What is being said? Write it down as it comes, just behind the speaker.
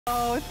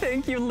Oh,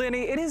 thank you,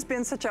 Lenny. It has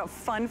been such a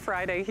fun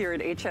Friday here at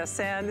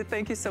HSN.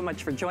 Thank you so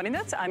much for joining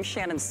us. I'm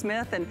Shannon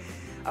Smith, and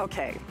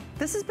okay,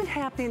 this has been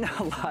happening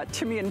a lot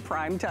to me in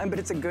prime time, but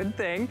it's a good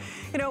thing.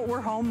 You know, we're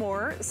home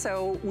more,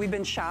 so we've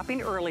been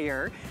shopping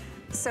earlier.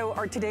 So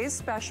our today's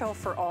special,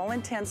 for all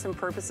intents and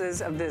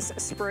purposes of this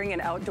spring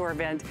and outdoor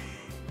event,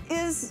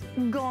 is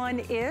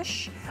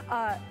gone-ish.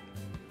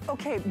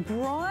 Okay,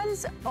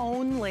 bronze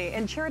only.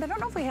 And Jared, I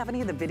don't know if we have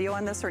any of the video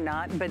on this or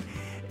not, but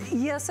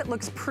yes, it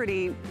looks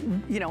pretty,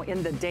 you know,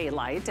 in the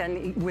daylight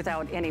and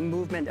without any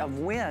movement of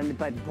wind,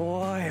 but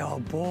boy, oh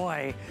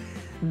boy,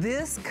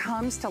 this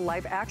comes to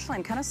life. Actually,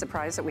 I'm kind of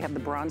surprised that we have the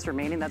bronze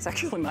remaining. That's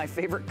actually my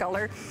favorite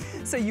color.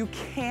 So you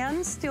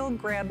can still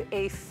grab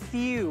a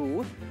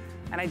few,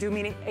 and I do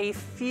mean a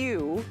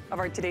few, of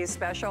our today's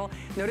special.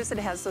 Notice it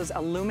has those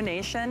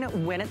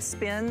illumination when it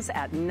spins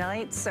at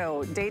night.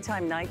 So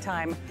daytime,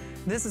 nighttime,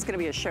 this is gonna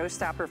be a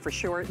showstopper for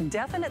sure.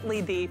 Definitely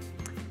the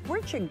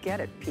where'd you get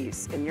it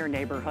piece in your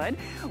neighborhood.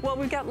 Well,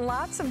 we've got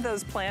lots of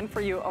those planned for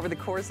you over the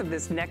course of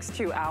this next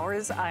 2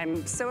 hours.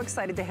 I'm so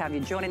excited to have you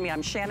joining me.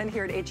 I'm Shannon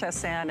here at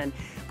HSN, and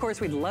of course,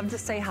 we'd love to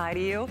say hi to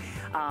you.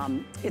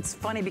 It's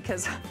funny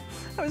because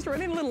I was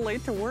running a little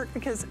late to work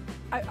because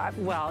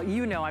well,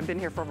 you know, I've been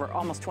here for over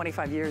almost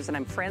 25 years and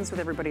I'm friends with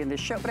everybody in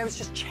this show, but I was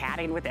just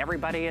chatting with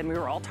everybody and we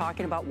were all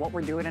talking about what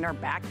we're doing in our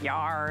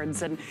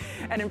backyards. And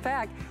in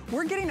fact,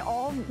 we're getting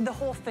the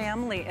whole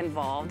family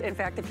involved. In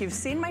fact, if you've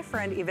seen my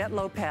friend Yvette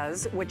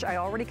Lopez, which I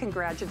already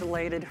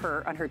congratulated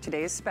her on her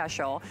today's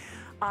special,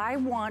 I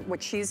want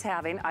what she's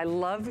having. I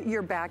love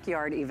your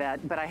backyard,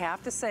 Yvette, but I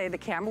have to say the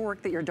camera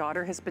work that your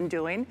daughter has been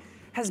doing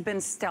has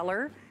been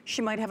stellar.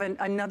 She might have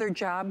another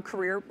job,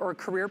 career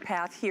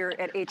path here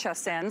at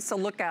HSN, so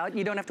look out.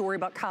 You don't have to worry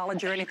about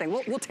college or anything.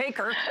 We'll take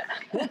her.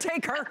 We'll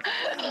take her.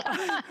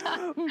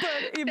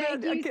 But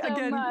Yvette,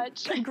 again,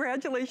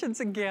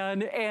 congratulations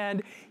again.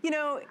 And you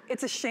know,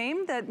 it's a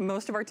shame that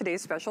most of our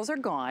today's specials are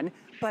gone,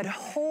 but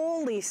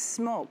holy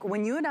smoke,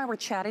 when you and I were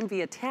chatting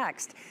via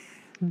text,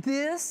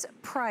 this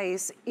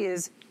price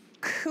is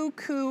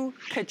cuckoo,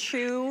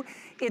 kachoo.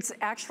 It's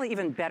actually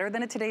even better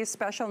than a today's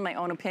special in my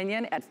own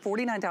opinion at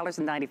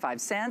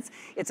 $49.95.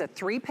 It's a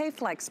 3-pay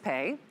flex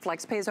pay.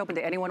 Flex pay is open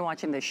to anyone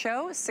watching this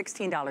show,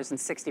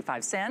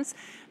 $16.65,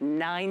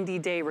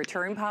 90-day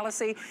return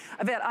policy.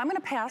 Yvette, I'm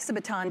gonna pass the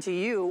baton to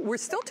you. We're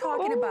still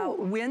talking about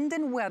wind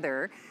and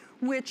weather,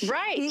 which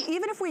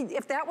even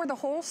if that were the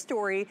whole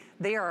story,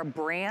 they are a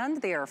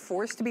brand, they are a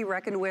force to be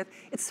reckoned with.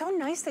 It's so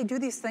nice they do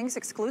these things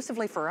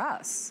exclusively for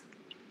us.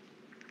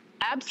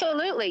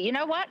 Absolutely. You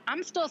know what?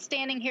 I'm still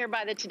standing here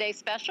by the Today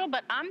Special,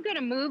 but I'm going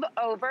to move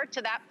over to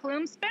that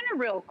plume spinner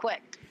real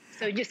quick.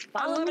 So just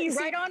follow me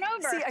right on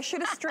over. See, I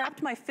should have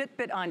strapped my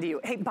Fitbit onto you.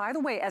 Hey, by the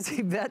way, as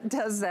Yvette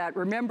does that,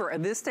 remember,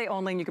 this day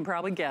only, and you can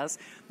probably guess,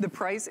 the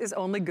price is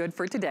only good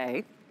for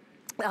today.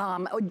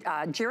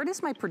 Jared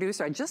is my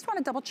producer. I just want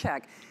to double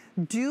check.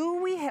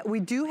 We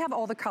do have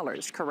all the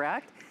colors,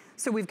 correct?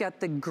 So we've got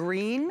the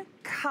green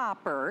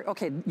copper.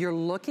 Okay, you're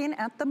looking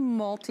at the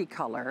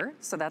multicolor.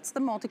 So that's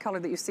the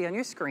multicolor that you see on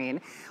your screen.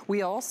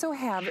 We also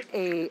have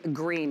a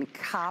green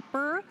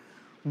copper,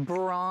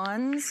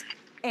 bronze,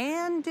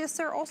 and is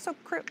there also,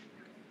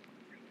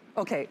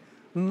 okay,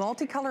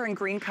 multicolor and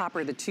green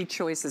copper, the two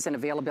choices in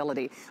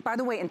availability. By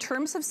the way, in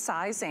terms of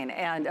sizing,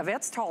 and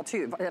Yvette's tall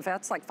too.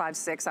 Yvette's like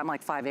 5'6", I'm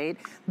like 5'8".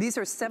 These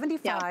are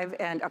 75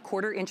 and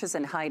 1/4 inches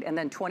in height and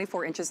then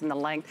 24 inches in the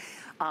length.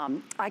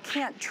 I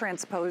can't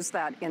transpose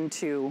that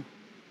into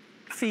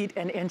feet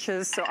and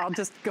inches, so I'll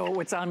just go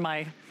what's on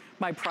my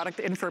product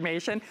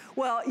information.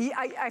 Well,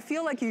 I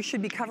feel like you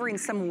should be covering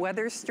some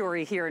weather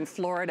story here in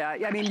Florida.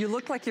 I mean, you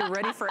look like you're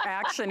ready for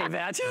action,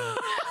 Yvette.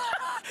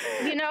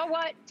 You know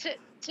what?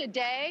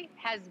 Today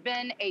has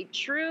been a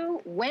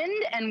true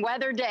wind and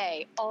weather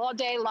day all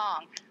day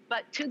long,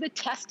 but to the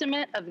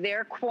testament of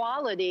their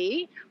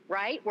quality,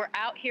 right? We're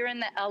out here in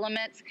the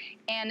elements,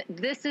 and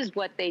this is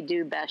what they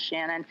do best,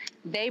 Shannon.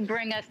 They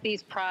bring us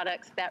these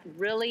products that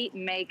really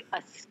make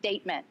a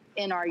statement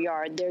in our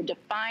yard. They're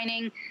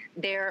defining,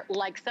 they're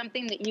like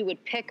something that you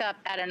would pick up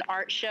at an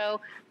art show,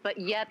 but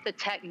yet the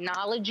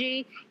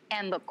technology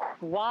and the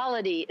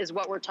quality is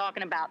what we're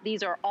talking about.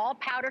 These are all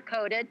powder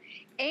coated,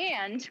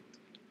 and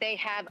they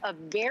have a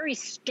very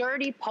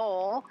sturdy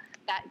pole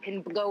that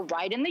can go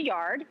right in the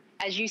yard,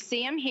 as you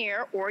see them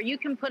here, or you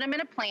can put them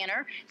in a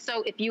planter.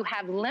 So if you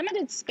have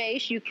limited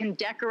space, you can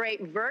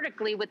decorate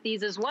vertically with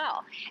these as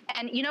well.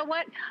 And you know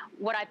what?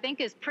 What I think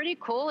is pretty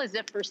cool is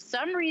if for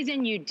some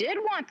reason you did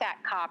want that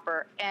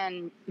copper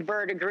and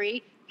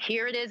verdigris,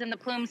 here it is in the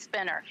plume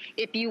spinner.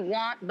 If you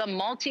want the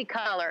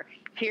multicolor,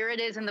 here it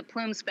is in the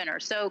plume spinner.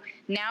 So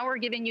now we're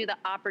giving you the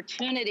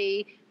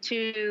opportunity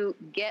to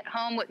get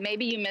home what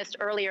maybe you missed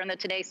earlier in the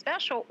Today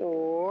Special,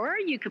 or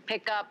you could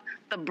pick up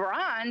the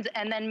bronze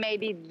and then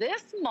maybe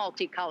this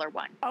multicolor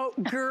one. Oh,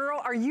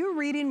 girl, are you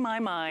reading my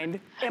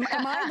mind? Am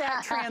I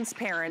that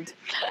transparent?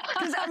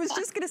 Because I was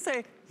just gonna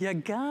say, you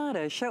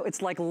gotta show,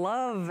 it's like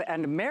love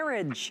and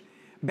marriage.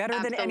 Better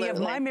than any of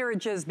my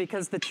marriages,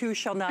 because the two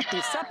shall not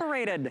be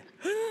separated.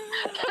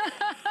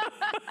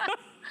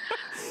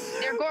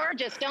 They're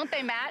gorgeous, don't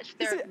they match?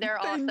 They're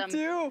awesome. They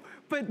do.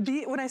 But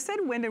when I said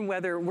wind and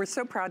weather, we're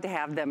so proud to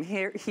have them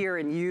here,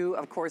 and you,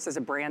 of course, as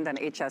a brand on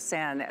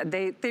HSN.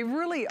 They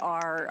really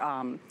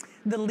are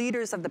the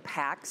leaders of the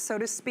pack, so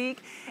to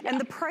speak. Yeah. And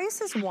the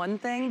price is one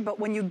thing, but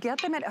when you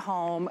get them at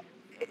home,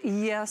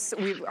 yes,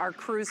 our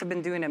crews have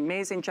been doing an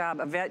amazing job.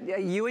 Yvette,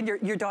 you and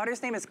your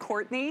daughter's name is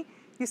Courtney,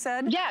 you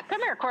said? Yeah,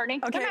 come here, Courtney.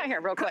 Okay. Come out here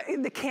real quick.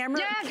 The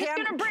camera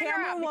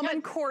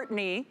woman,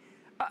 Courtney.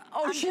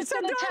 She's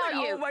so darling.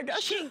 Tell you, oh my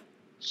gosh.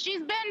 She's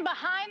been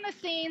behind the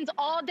scenes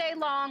all day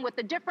long with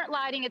the different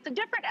lighting. It's a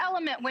different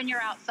element when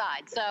you're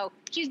outside. So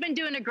she's been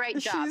doing a great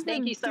job.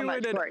 Thank you so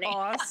much, Courtney.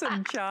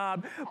 Awesome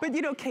job. But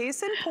you know,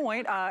 case in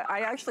point,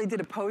 I actually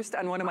did a post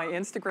on one of my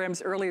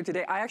Instagrams earlier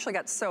today. I actually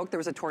got soaked. There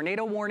was a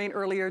tornado warning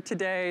earlier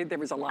today. There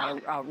was a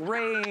lot of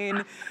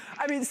rain.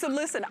 I mean, so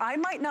listen, I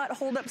might not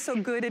hold up so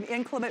good in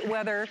inclement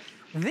weather.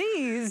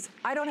 These,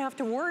 I don't have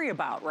to worry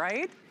about,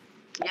 right?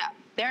 Yeah.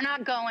 They're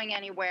not going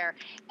anywhere.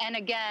 And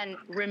again,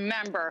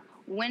 remember,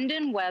 Wind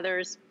and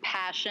Weather's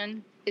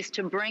passion is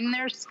to bring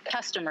their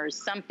customers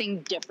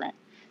something different,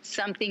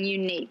 something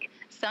unique,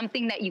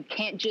 something that you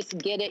can't just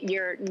get at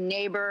your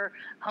neighbor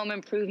home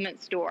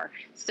improvement store.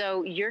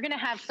 So you're gonna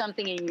have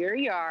something in your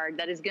yard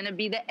that is gonna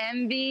be the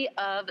envy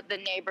of the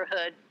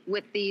neighborhood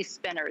with these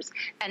spinners.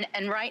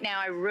 And right now,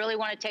 I really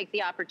wanna take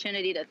the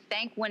opportunity to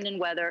thank Wind and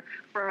Weather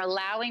for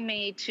allowing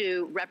me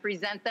to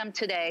represent them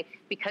today,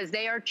 because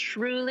they are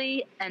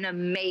truly an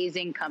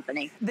amazing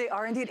company. They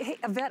are indeed. Hey,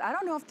 Yvette, I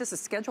don't know if this is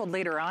scheduled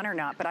later on or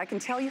not, but I can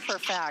tell you for a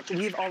fact,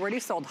 we've already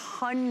sold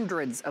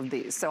hundreds of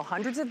these. So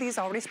hundreds of these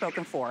already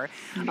spoken for.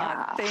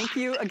 Yeah. Thank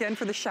you again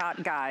for the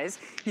shot, guys.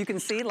 You can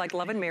see, like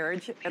love and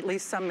marriage, at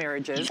least some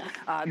marriages,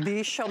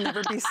 these shall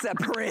never be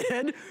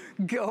separated.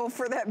 Go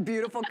for that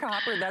beautiful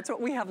copper. That's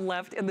what we have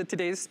left in the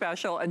today's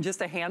special, and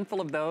just a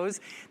handful of those.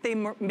 They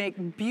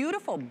make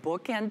beautiful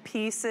bookend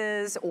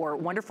pieces or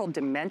wonderful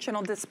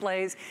dimensional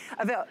displays.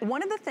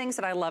 One of the things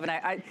that I love,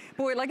 and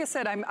boy, like I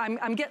said,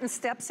 I'm getting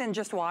steps in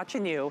just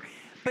watching you.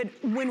 But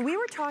when we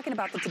were talking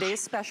about the today's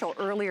special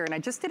earlier, and I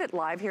just did it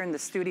live here in the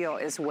studio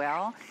as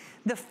well,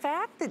 the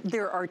fact that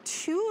there are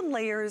 2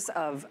 layers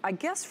of, I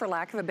guess for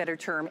lack of a better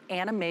term,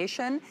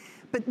 animation,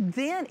 but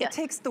then it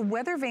takes the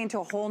weather vane to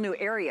a whole new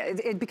area.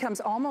 It becomes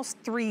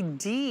almost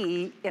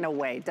 3D in a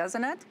way,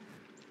 doesn't it?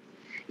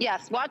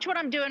 Yes, watch what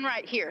I'm doing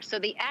right here. So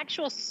the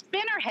actual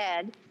spinner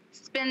head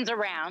spins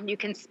around. You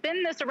can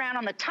spin this around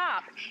on the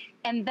top,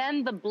 and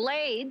then the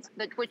blades,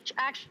 which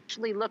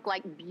actually look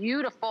like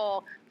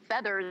beautiful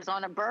feathers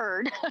on a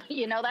bird,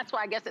 you know, that's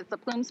why I guess it's a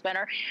plume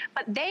spinner,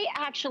 but they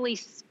actually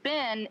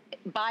spin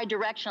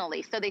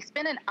bidirectionally. So they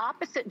spin in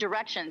opposite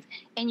directions,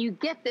 and you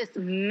get this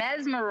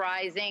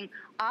mesmerizing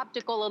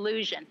optical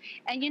illusion.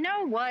 And you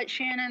know what,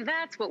 Shannon,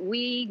 that's what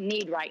we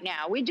need right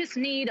now. We just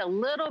need a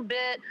little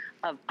bit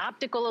of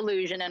optical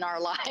illusion in our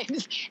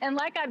lives. And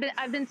like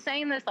I've been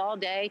saying this all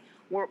day,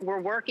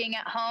 we're working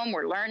at home,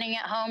 we're learning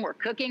at home, we're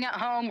cooking at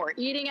home, we're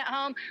eating at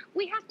home.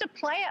 We have to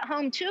play at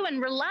home too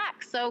and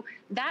relax. So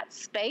that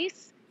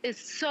space is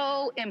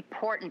so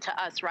important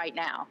to us right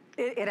now.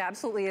 It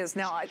absolutely is.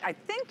 Now, I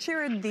think,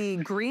 Jared, the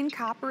green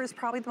copper is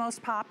probably the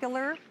most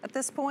popular at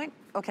this point.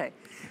 Okay.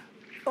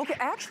 Okay,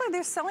 actually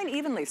they're selling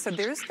evenly. So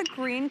there's the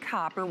green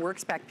copper,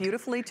 works back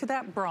beautifully to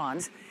that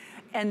bronze.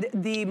 And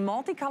the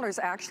multicolor is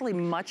actually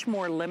much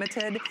more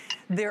limited.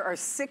 There are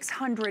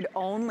 600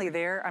 only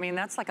there. I mean,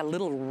 that's like a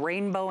little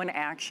rainbow in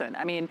action.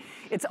 I mean,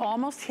 it's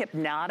almost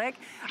hypnotic.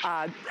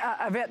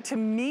 To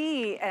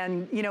me,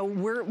 and you know,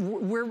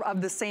 we're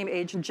of the same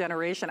age and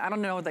generation. I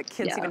don't know that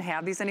kids even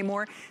have these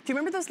anymore. Do you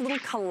remember those little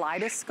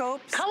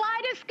kaleidoscopes?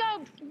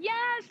 Kaleidoscopes,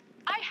 yes,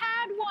 I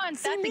had one.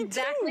 See, that's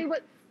exactly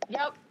what,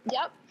 yep.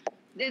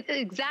 It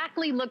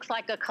exactly looks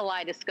like a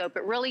kaleidoscope.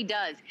 It really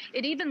does.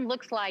 It even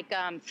looks like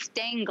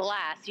stained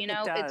glass, you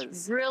know.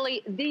 It's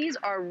really, these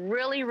are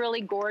really,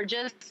 really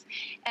gorgeous.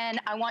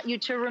 And I want you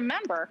to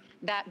remember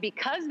that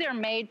because they're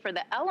made for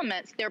the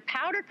elements, they're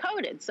powder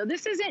coated. So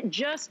this isn't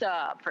just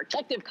a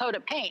protective coat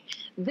of paint.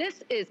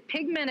 This is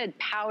pigmented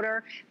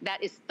powder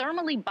that is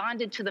thermally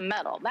bonded to the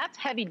metal. That's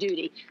heavy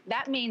duty.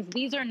 That means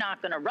these are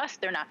not going to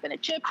rust. They're not going to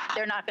chip.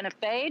 They're not going to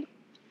fade.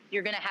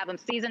 You're going to have them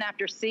season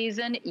after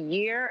season,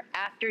 year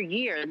after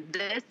year.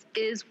 This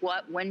is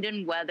what Wind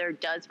and Weather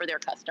does for their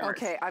customers.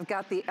 Okay, I've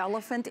got the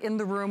elephant in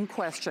the room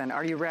question.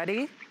 Are you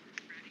ready?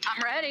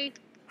 I'm ready.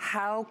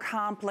 How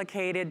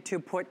complicated to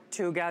put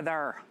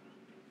together?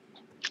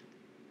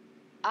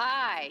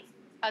 I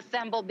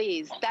assembled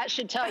these. That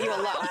should tell you a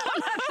lot. I'm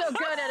not so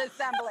good at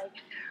assembling.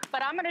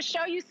 But I'm going to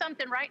show you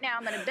something right now.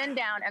 I'm going to bend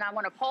down, and I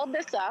want to hold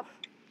this up,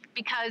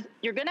 because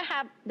you're going to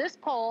have, this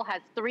pole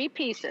has 3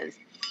 pieces.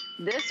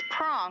 This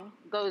prong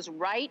goes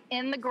right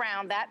in the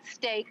ground, that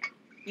stake.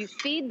 You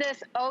feed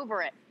this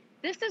over it.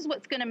 This is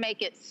what's going to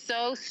make it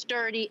so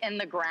sturdy in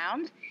the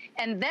ground.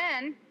 And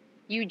then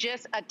you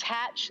just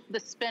attach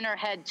the spinner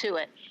head to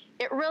it.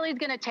 It really is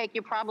going to take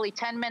you probably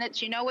 10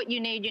 minutes. You know what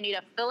you need? You need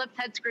a Phillips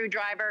head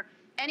screwdriver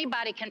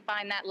anybody can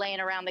find that laying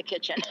around the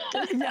kitchen.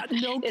 Yeah,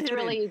 no kidding. It's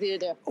really easy to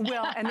do.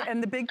 Well,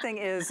 and the big thing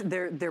is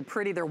they're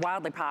pretty, they're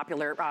wildly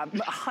popular.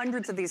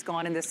 Hundreds of these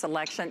gone in this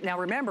selection. Now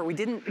remember, we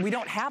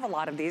don't have a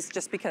lot of these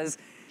just because,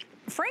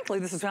 frankly,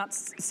 this is not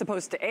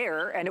supposed to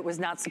air, and it was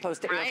not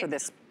supposed to air for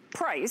this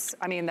price.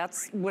 I mean,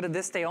 that's what a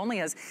this day only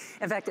is.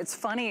 In fact, it's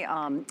funny,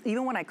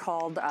 even when I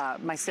called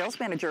my sales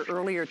manager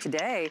earlier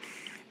today,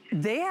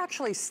 they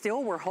actually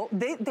still were,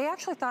 they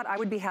actually thought I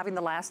would be having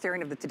the last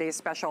airing of the Today's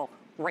Special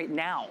right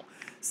now.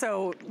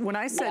 So when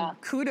I said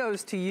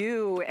kudos to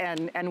you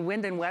and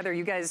Wind and Weather,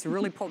 you guys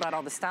really pulled out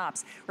all the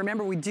stops.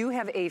 Remember, we do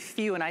have a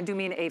few, and I do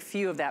mean a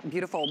few, of that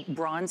beautiful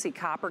bronzy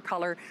copper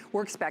color.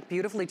 Works back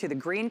beautifully to the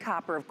green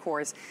copper, of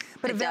course.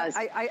 But Yvette,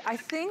 I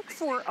think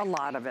for a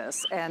lot of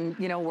us, and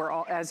you know, we're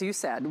all, as you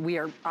said, we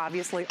are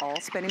obviously all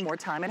spending more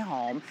time at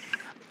home.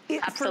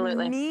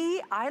 Absolutely. For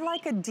me, I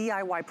like a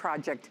DIY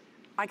project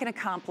I can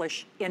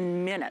accomplish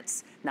in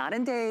minutes, not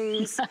in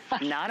days,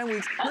 not in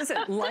weeks.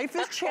 Listen, life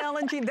is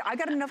challenging. I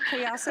got enough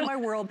chaos in my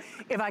world.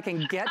 If I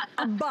can get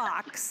a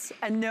box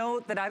and know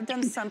that I've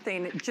done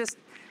something just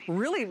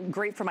really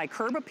great for my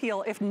curb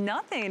appeal, if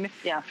nothing,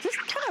 just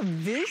kind of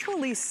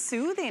visually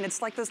soothing.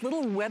 It's like those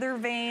little weather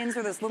vanes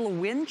or those little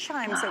wind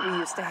chimes that we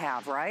used to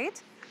have,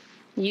 right?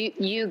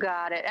 You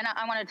got it. And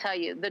I want to tell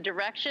you, the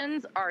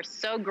directions are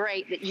so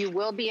great that you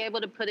will be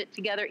able to put it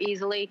together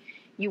easily.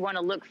 You want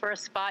to look for a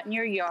spot in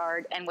your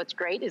yard, and what's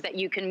great is that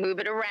you can move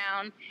it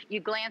around.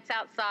 You glance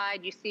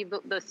outside, you see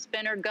the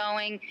spinner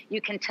going, you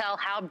can tell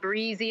how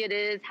breezy it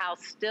is, how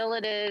still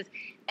it is.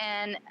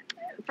 And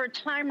for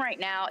time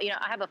right now, you know,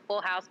 I have a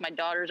full house, my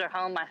daughters are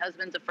home, my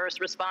husband's a first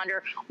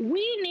responder.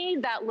 We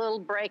need that little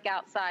break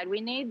outside.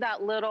 We need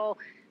that little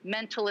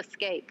mental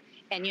escape.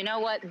 And you know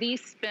what?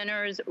 These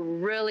spinners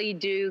really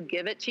do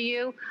give it to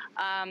you.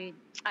 I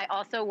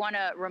also want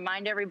to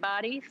remind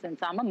everybody,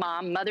 since I'm a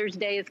mom, Mother's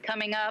Day is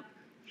coming up.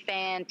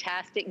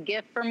 Fantastic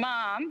gift for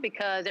mom,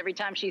 because every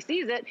time she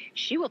sees it,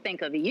 she will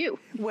think of you.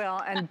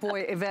 Well, and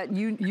boy, Yvette,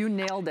 you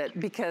nailed it,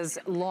 because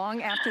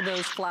long after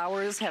those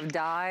flowers have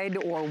died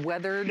or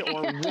weathered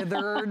or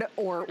withered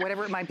or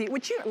whatever it might be,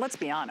 which, let's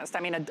be honest,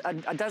 I mean,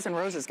 a dozen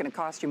roses is going to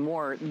cost you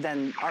more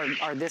than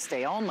our this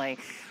day only.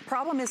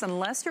 Problem is,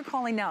 unless you're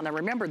calling now, now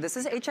remember, this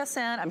is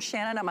HSN, I'm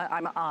Shannon,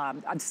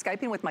 I'm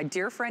Skyping with my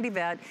dear friend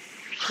Yvette.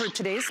 Her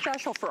Today's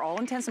Special, for all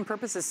intents and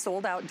purposes,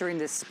 sold out during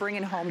this spring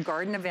and home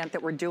garden event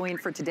that we're doing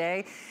for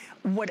today.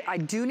 What I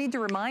do need to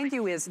remind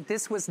you is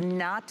this was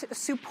not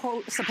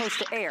supposed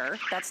to air.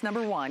 That's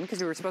number one, because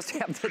we were supposed to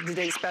have the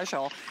Today's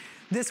Special.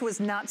 This was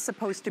not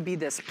supposed to be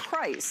this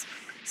price.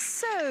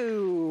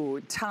 So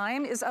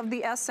time is of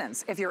the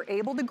essence. If you're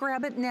able to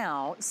grab it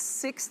now,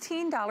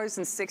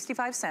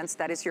 $16.65.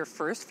 That is your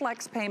first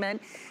flex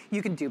payment.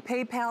 You can do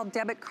PayPal,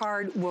 debit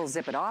card. We'll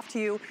zip it off to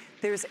you.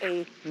 There's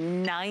a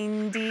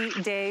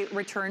 90-day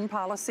return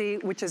policy,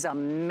 which is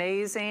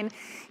amazing.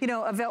 You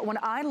know, Yvette, when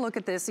I look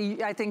at this,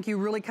 I think you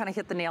really kind of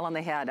hit the nail on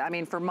the head. I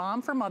mean, for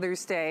Mom, for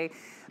Mother's Day,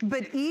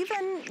 but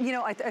even, you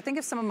know, I think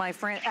of some of my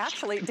friends,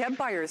 actually, Deb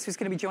Byers, who's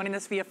going to be joining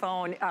us via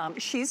phone,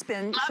 she's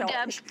been...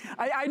 Deb.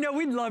 I know,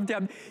 we love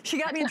Deb. She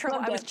got me in trouble.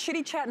 I was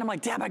chitty-chatting. I'm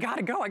like, Deb, I got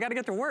to go. I got to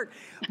get to work.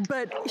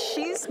 But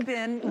she's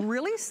been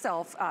really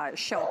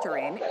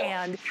self-sheltering.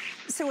 And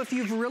so if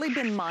you've really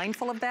been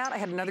mindful of that, I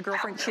had another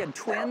girlfriend, she had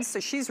twins, so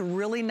she's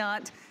really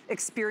not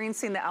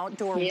experiencing the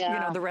outdoor, you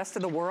know, the rest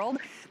of the world.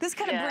 This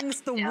kind of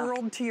brings the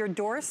world to your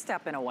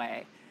doorstep in a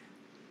way.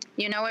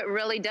 You know, it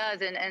really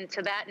does. And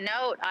to that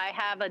note, I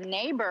have a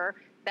neighbor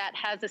that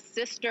has a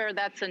sister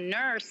that's a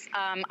nurse,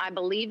 I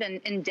believe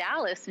in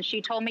Dallas. And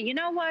she told me, you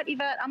know what,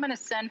 Yvette, I'm going to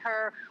send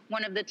her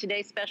one of the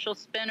Today's Special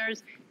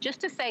spinners just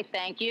to say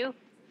thank you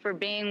for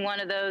being one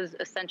of those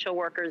essential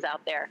workers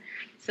out there.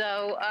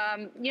 So,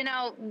 you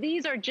know,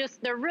 these are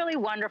just, they're really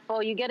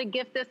wonderful. You get a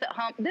gift this at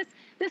home. This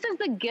is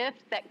the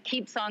gift that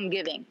keeps on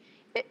giving.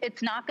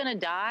 It's not going to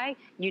die.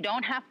 You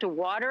don't have to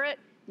water it.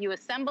 You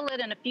assemble it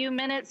in a few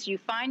minutes, you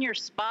find your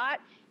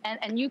spot,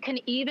 and you can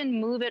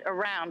even move it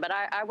around. But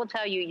I will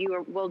tell you,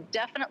 you will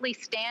definitely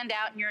stand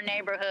out in your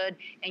neighborhood,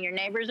 and your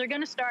neighbors are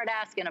going to start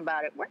asking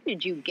about it. Where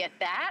did you get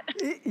that?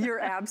 You're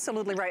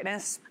absolutely right, and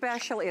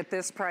especially at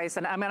this price.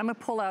 And I mean, I'm going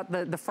to pull out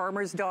the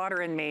farmer's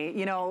daughter in me.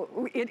 You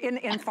know,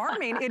 in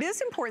farming, it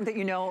is important that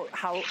you know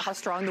how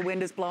strong the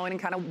wind is blowing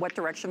and kind of what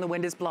direction the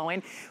wind is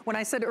blowing. When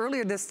I said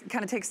earlier, this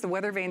kind of takes the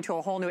weather vane to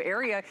a whole new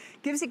area,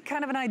 gives you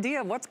kind of an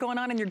idea of what's going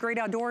on in your great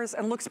outdoors,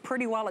 and looks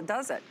pretty while it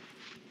does it.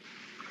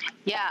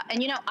 Yeah,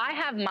 and you know, I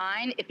have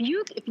mine. If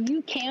you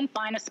can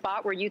find a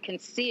spot where you can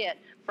see it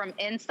from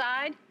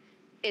inside,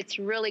 it's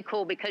really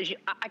cool, because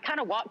I kind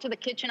of walk to the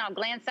kitchen, I'll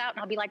glance out,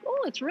 and I'll be like,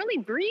 oh, it's really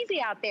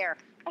breezy out there.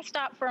 I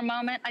stop for a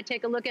moment, I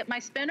take a look at my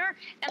spinner,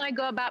 and I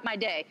go about my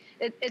day.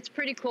 It's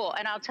pretty cool.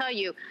 And I'll tell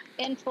you,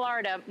 in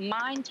Florida,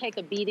 mine take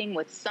a beating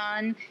with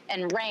sun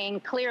and rain,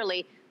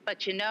 clearly,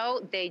 but you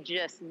know, they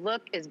just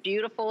look as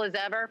beautiful as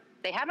ever.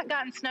 They haven't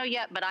gotten snow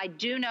yet, but I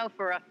do know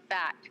for a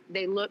fact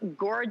they look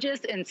gorgeous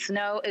in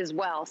snow as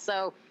well.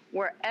 So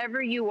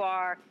wherever you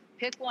are,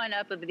 pick one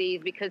up of these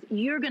because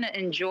you're going to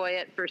enjoy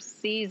it for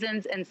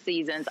seasons and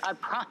seasons. I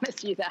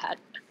promise you that.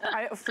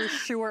 For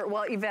sure.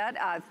 Well, Yvette,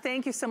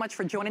 thank you so much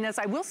for joining us.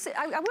 I will see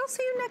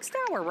you next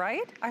hour,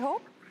 right? I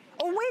hope.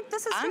 Oh wait,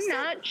 this is I'm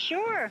not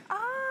sure.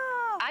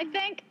 Oh. I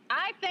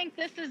think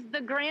this is the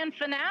grand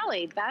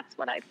finale. That's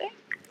what I think.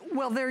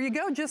 Well, there you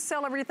go. Just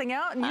sell everything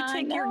out and you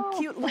take your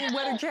cute little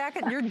weather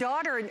jacket and your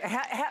daughter.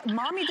 And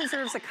mommy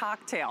deserves a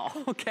cocktail,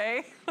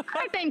 okay?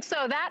 I think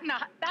so. That and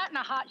a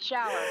hot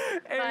shower.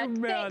 Amen.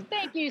 But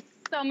thank you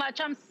so much.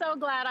 I'm so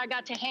glad I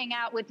got to hang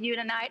out with you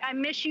tonight. I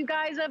miss you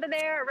guys over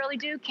there. I really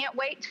do. Can't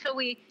wait till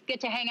we get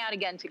to hang out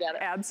again together.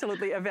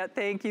 Absolutely, Yvette.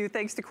 Thank you.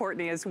 Thanks to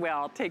Courtney as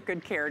well. Take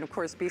good care and, of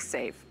course, be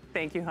safe.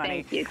 Thank you,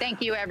 honey. Thank you.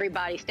 Thank you,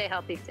 everybody. Stay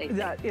healthy, stay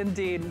safe.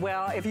 Indeed.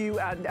 Well, if you,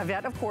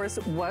 Yvette, of course,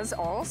 was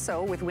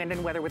also with Wind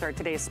and Weather with our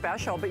today's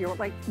special, but you're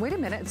like, wait a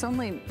minute, it's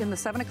only in the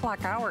 7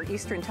 o'clock hour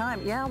Eastern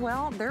time. Yeah,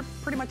 well, they're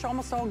pretty much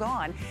almost all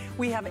gone.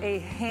 We have a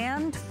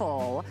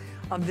handful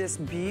of this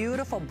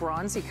beautiful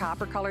bronzy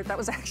copper color. That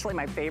was actually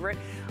my favorite.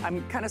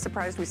 I'm kind of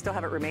surprised we still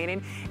have it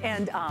remaining.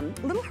 And a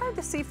little hard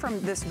to see from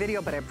this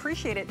video, but I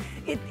appreciate it.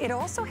 It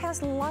also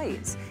has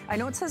lights. I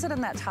know it says it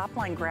in that top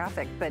line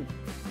graphic, but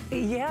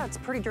yeah, it's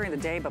pretty during the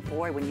day, but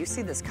boy, when you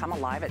see this come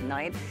alive at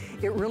night,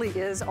 it really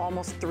is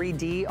almost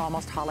 3D,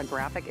 almost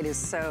holographic. It is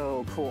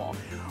so cool.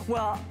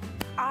 Well,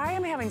 I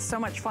am having so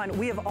much fun.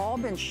 We have all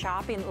been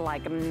shopping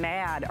like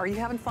mad. Are you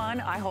having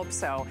fun? I hope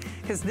so,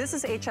 because this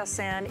is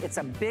HSN. It's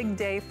a big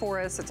day for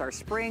us. It's our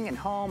spring and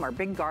home, our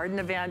big garden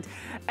event.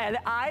 And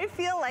I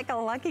feel like a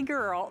lucky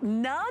girl,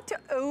 not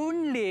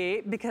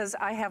only because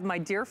I have my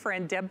dear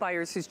friend Deb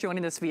Byers who's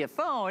joining us via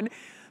phone,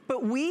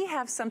 but we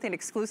have something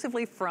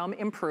exclusively from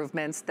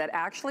Improvements that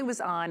actually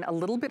was on a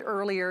little bit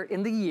earlier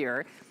in the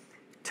year.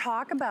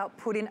 Talk about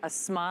putting a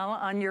smile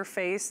on your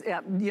face,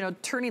 you know,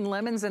 turning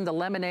lemons into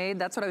lemonade.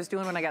 That's what I was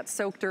doing when I got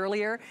soaked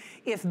earlier.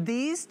 If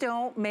these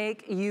don't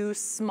make you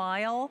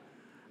smile,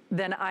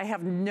 then I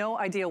have no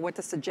idea what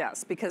to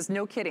suggest, because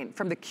no kidding,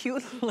 from the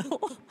cute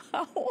little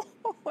owl,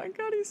 oh my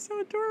God, he's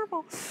so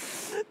adorable,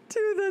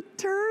 to the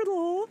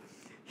turtle.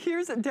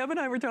 Here's, Deb and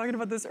I were talking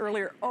about this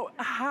earlier. Oh,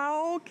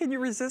 how can you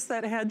resist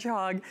that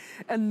hedgehog?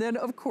 And then,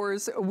 of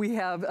course, we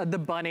have the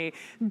bunny.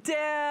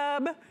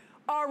 Deb,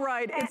 all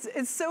right,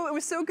 it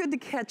was so good to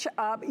catch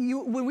up.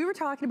 When we were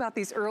talking about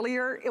these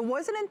earlier, it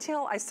wasn't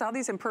until I saw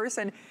these in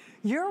person.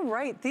 You're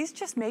right, these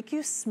just make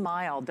you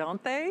smile,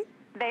 don't they?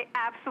 They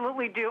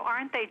absolutely do.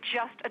 Aren't they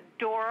just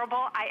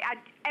adorable?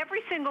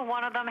 Every single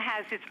one of them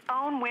has its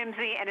own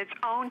whimsy and its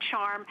own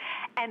charm,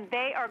 and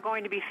they are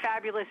going to be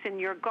fabulous in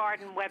your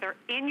garden, whether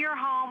in your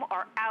home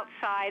or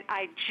outside.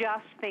 I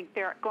just think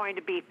they're going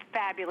to be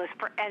fabulous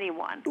for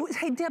anyone.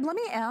 Hey, Deb, let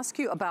me ask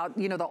you about,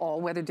 you know, the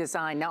all-weather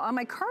design. Now, on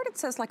my card, it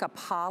says like a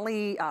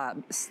poly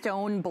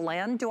stone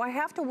blend. Do I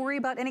have to worry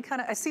about any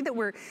kind of, I see that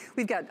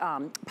we've got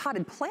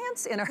potted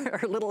plants in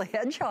our little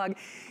hedgehog.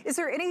 Is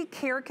there any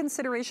care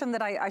consideration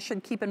that I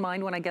should keep in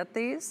mind when I get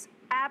these?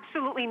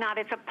 Absolutely not.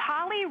 It's a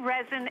poly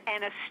resin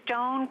and a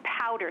stone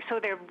powder, so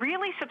they're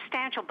really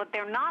substantial, but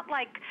they're not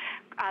like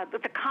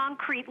the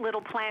concrete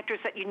little planters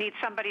that you need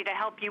somebody to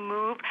help you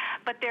move,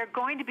 but they're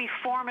going to be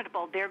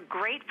formidable. They're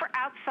great for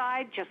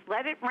outside, just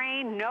let it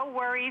rain, no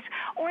worries,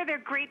 or they're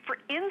great for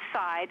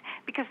inside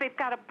because they've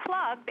got a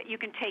plug that you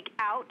can take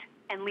out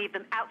and leave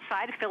them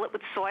outside, fill it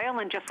with soil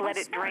and just let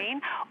it drain,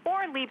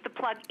 or leave the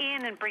plug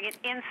in and bring it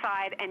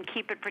inside and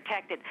keep it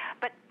protected.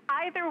 But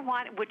either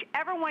one,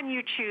 whichever one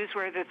you choose,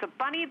 whether it's the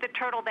bunny, the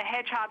turtle, the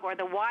hedgehog, or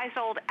the wise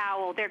old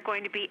owl, they're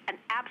going to be an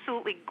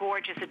absolutely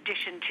gorgeous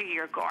addition to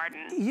your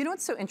garden. You know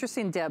what's so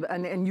interesting, Deb,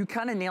 and you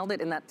kind of nailed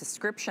it in that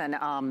description,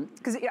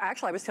 because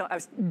actually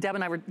Deb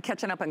and I were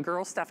catching up on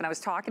girl stuff, and I was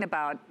talking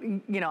about,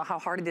 you know, how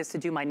hard it is to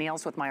do my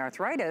nails with my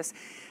arthritis.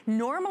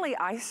 Normally,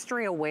 I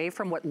stray away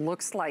from what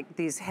looks like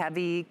these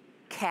heavy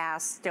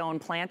cast stone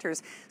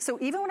planters. So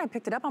even when I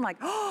picked it up, I'm like,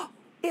 oh,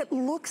 it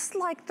looks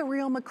like the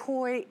real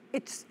McCoy.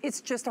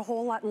 It's just a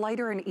whole lot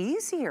lighter and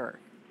easier.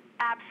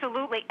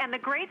 Absolutely. And the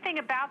great thing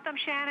about them,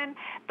 Shannon,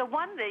 the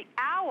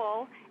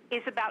owl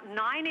is about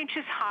 9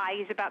 inches high.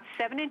 He's about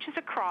 7 inches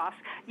across.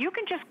 You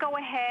can just go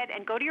ahead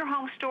and go to your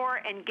home store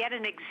and get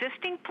an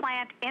existing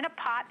plant in a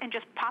pot and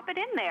just pop it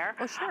in there.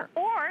 Oh, sure.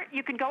 Or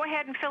you can go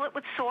ahead and fill it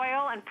with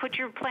soil and put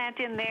your plant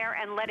in there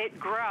and let it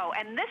grow.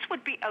 And this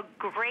would be a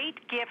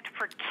great gift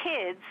for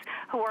kids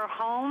who are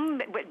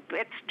home.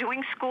 It's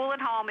doing school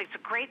at home. It's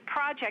a great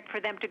project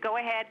for them to go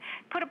ahead,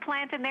 put a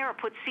plant in there or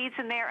put seeds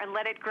in there and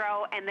let it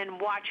grow, and then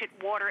watch it,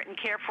 water it, and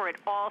care for it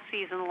all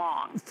season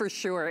long. For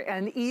sure.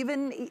 And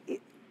even...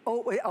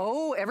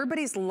 Oh,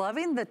 everybody's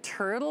loving the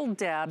turtle,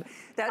 Deb.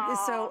 That is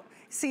so,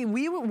 see,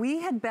 we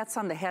had bets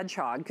on the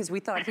hedgehog because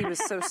we thought he was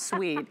so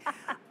sweet.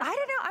 I don't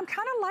know, I'm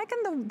kind of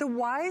liking the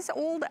wise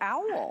old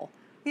owl.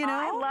 You know?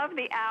 I love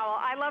the owl.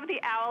 I love the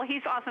owl.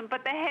 He's awesome.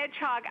 But the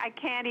hedgehog, I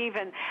can't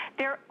even.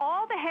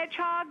 All the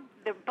hedgehog,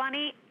 the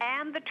bunny,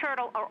 and the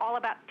turtle are all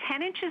about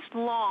 10 inches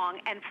long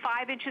and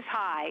 5 inches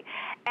high.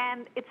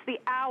 And it's the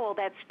owl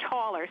that's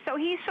taller. So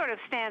he sort of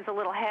stands a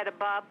little head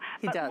above.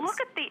 He does.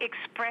 Look at the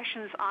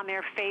expressions on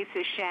their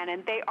faces,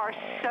 Shannon. They are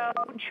so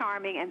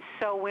charming and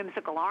so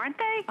whimsical, aren't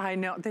they? I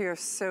know. They are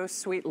so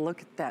sweet.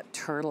 Look at that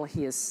turtle.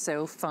 He is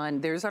so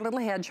fun. There's our little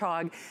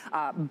hedgehog.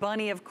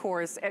 Bunny, of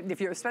course,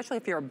 especially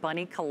if you're a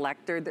bunny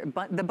collector.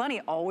 The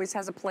bunny always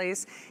has a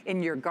place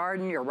in your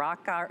garden, your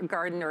rock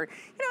garden, or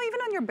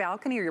even on your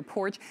balcony or your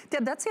porch.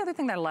 Deb, that's the other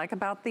thing that I like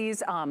about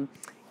these.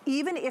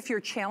 Even if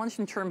you're challenged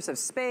in terms of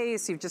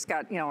space, you've just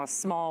got a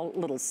small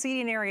little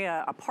seating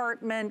area,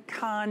 apartment,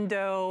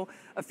 condo,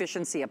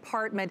 efficiency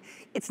apartment.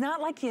 It's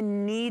not like you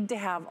need to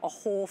have a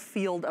whole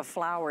field of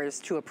flowers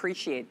to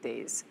appreciate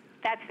these.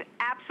 That's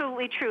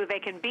absolutely true. They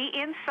can be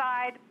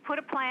inside, put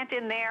a plant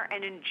in there,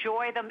 and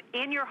enjoy them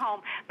in your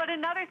home. But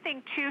another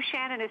thing, too,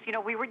 Shannon, is,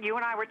 you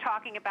and I were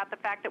talking about the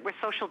fact that we're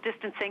social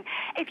distancing.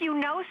 If you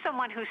know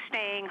someone who's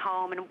staying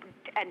home and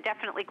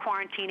definitely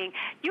quarantining,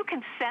 you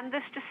can send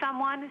this to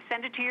someone,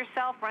 send it to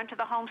yourself, run to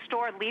the home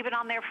store, leave it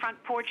on their front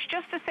porch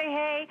just to say,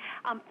 hey,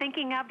 I'm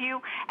thinking of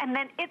you. And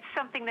then it's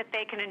something that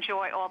they can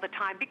enjoy all the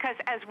time. Because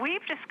as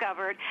we've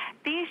discovered,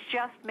 these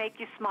just make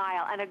you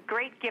smile, and a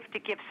great gift to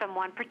give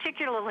someone,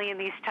 particularly in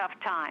these tough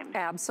times.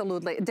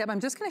 Absolutely. Deb, I'm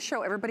just going to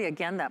show everybody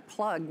again that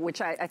plug, which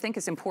I think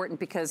is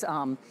important because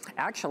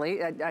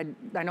actually,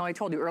 I know I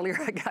told you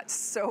earlier I got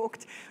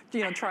soaked,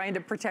 trying to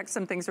protect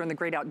some things during the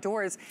great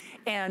outdoors.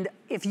 And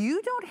if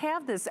you don't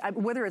have this,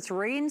 whether it's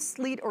rain,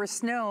 sleet, or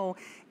snow,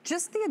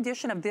 just the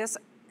addition of this,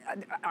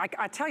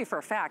 I tell you for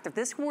a fact, if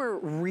this were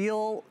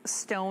real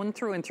stone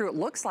through and through, it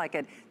looks like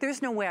it,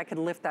 there's no way I could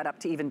lift that up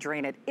to even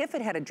drain it if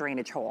it had a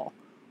drainage hole.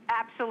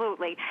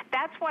 Absolutely.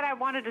 That's what I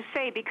wanted to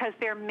say, because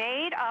they're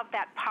made of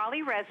that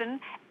poly resin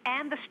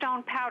and the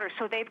stone powder.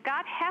 So they've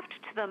got heft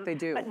to them, they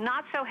do, but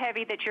not so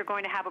heavy that you're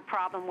going to have a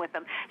problem with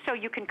them. So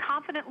you can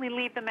confidently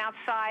leave them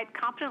outside,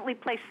 confidently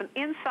place them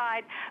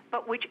inside,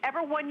 but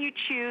whichever one you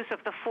choose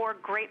of the four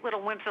great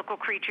little whimsical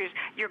creatures,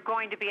 you're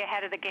going to be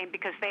ahead of the game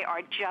because they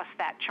are just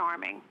that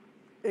charming.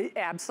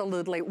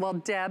 Absolutely. Well,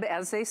 Deb,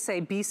 as they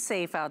say, be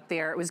safe out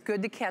there. It was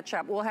good to catch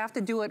up. We'll have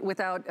to do it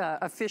without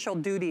official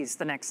duties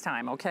the next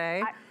time,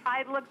 okay?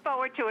 I look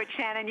forward to it,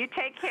 Shannon. You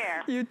take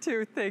care. You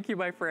too. Thank you,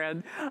 my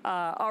friend.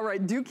 All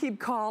right, do keep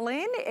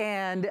calling.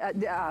 And,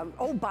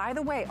 oh, by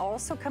the way,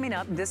 also coming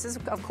up, this is,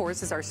 of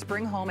course, is our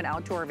spring home and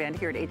outdoor event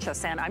here at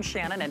HSN. I'm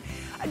Shannon, and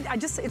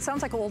it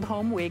sounds like old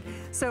home week.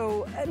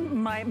 So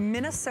my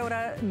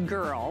Minnesota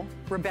girl,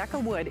 Rebecca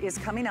Wood, is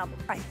coming up,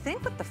 I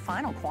think, with the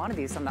final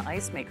quantities on the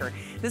ice maker.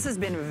 This has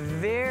been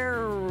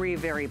very,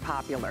 very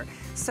popular.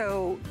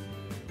 So,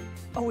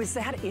 oh, is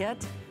that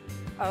it?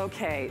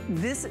 Okay,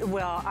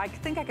 well, I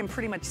think I can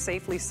pretty much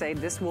safely say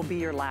this will be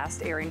your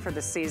last airing for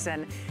the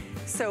season.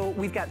 So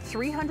we've got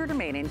 300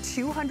 remaining,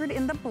 200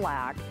 in the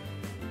black,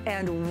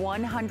 and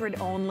 100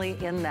 only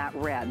in that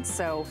red.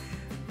 So,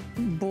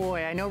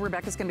 boy, I know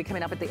Rebecca's gonna be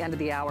coming up at the end of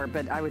the hour,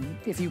 but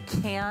if you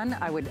can,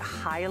 I would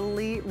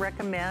highly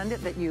recommend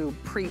that you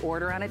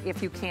pre-order on it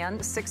if you can,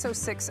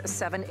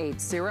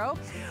 606-780.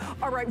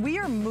 All right, we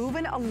are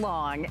moving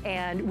along,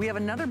 and we have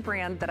another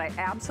brand that I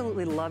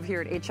absolutely love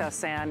here at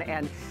HSN,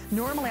 and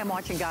normally I'm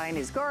watching Guy in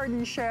his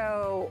garden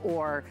show,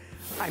 or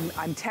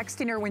I'm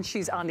texting her when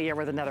she's on the air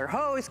with another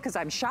host because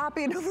I'm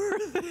shopping for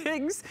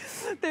things.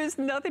 There's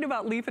nothing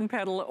about leaf and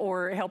petal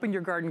or helping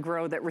your garden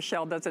grow that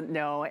Rochelle doesn't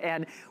know,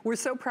 and we're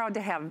so proud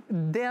to have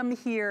them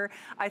here.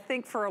 I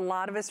think for a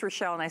lot of us,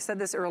 Rochelle, and I said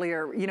this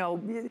earlier,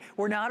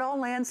 we're not all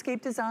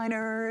landscape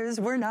designers,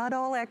 we're not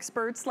all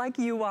experts like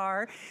you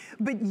are,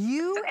 but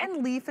you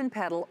and Leaf and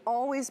Petal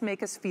always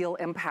make us feel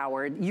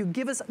empowered. You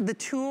give us the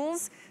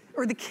tools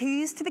or the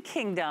keys to the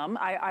kingdom.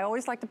 I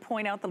always like to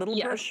point out the little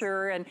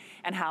brochure and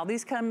how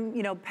these come,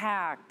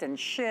 packed and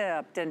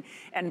shipped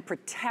and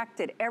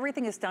protected.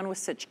 Everything is done with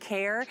such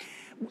care.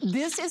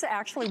 This is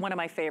actually one of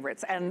my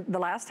favorites. And the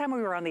last time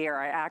we were on the air,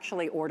 I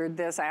actually ordered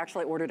this. I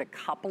actually ordered a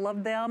couple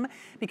of them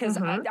because,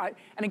 and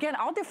again,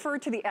 I'll defer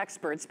to the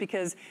experts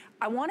because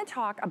I want to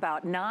talk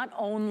about not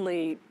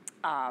only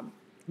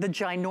the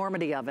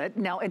ginormity of it.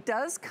 Now, it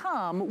does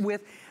come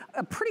with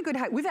a pretty good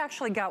height. We've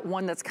actually got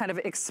one that's kind of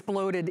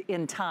exploded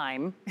in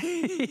time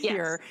here.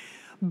 Yes.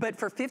 But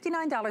for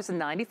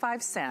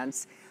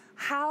 $59.95,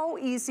 how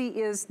easy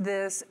is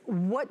this?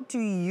 What do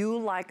you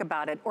like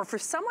about it? Or for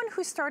someone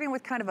who's starting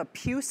with kind of a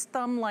puce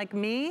thumb like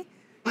me,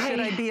 should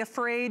I be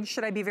afraid?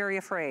 Should I be very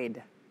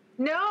afraid?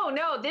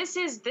 No, this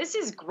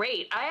is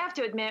great. I have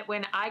to admit,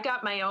 when I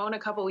got my own a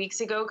couple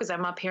weeks ago, because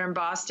I'm up here in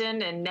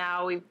Boston, and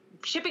now we're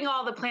shipping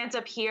all the plants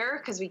up here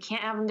because we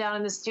can't have them down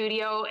in the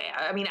studio.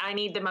 I mean, I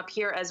need them up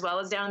here as well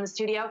as down in the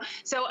studio.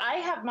 So I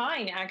have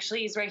mine,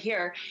 actually, is right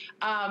here.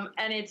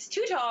 And it's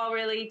too tall,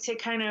 really, to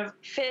kind of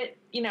fit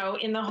you know,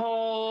 in the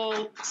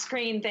whole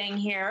screen thing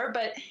here,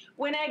 but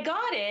when I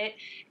got it,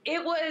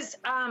 it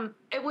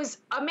was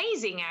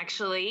amazing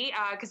actually,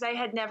 because I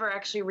had never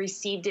actually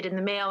received it in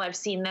the mail. I've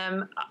seen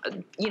them,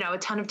 you know, a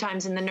ton of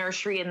times in the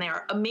nursery, and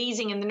they're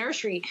amazing in the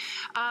nursery.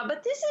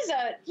 But this is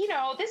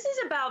this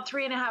is about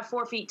 3.5,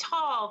 4 feet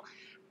tall,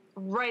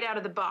 right out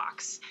of the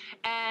box.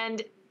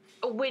 And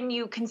when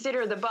you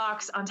consider the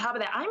box on top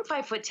of that, I'm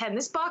 5'10".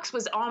 This box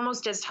was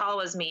almost as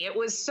tall as me. It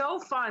was so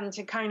fun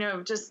to kind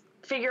of just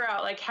figure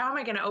out, like, how am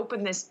I going to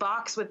open this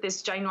box with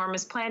this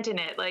ginormous plant in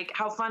it? Like,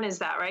 how fun is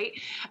that, right?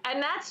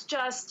 And that's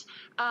just,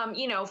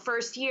 you know,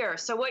 first year.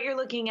 So what you're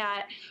looking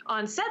at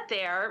on set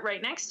there,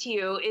 right next to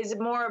you, is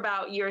more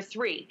about year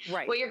 3.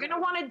 Right. What you're going to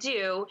want to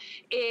do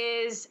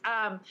is,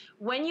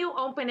 when you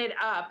open it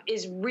up,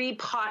 is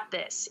repot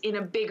this in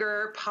a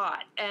bigger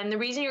pot. And the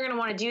reason you're going to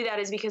want to do that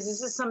is because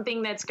this is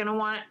something that's going to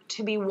want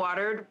to be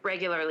watered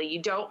regularly.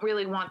 You don't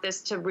really want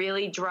this to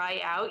really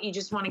dry out. You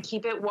just want to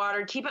keep it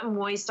watered, keep it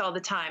moist all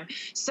the time.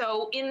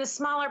 So in the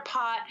smaller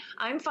pot,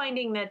 I'm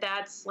finding that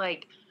that's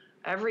like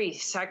every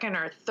second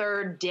or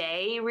third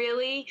day,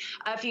 really.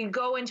 If you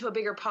go into a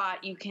bigger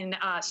pot, you can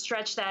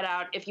stretch that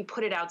out. If you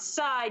put it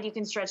outside, you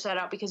can stretch that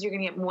out because you're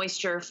going to get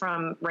moisture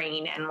from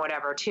rain and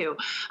whatever too.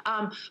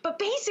 But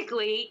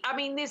basically, I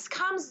mean, this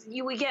comes,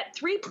 we get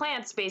 3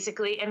 plants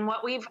basically, and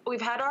what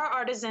we've had our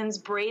artisans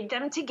braid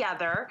them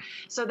together.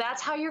 So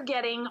that's how you're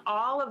getting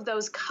all of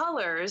those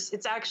colors.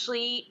 It's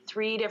actually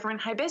 3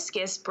 different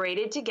hibiscus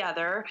braided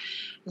together,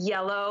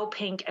 yellow,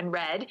 pink, and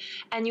red.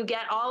 And you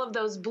get all of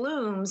those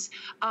blooms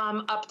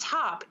up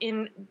top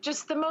in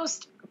just the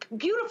most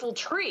beautiful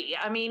tree.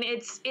 I mean,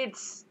 it's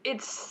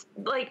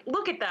like,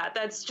 look at that.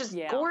 That's just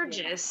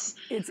gorgeous.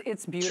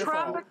 It's beautiful.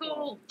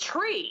 Tropical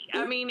tree.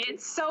 I mean,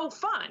 it's so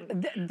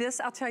fun. This,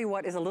 I'll tell you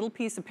what, is a little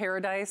piece of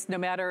paradise, no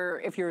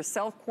matter if you're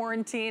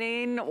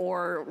self-quarantining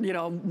or, you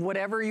know,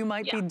 whatever you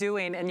might be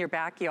doing in your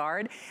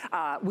backyard.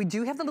 We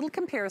do have the little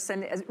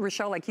comparison, as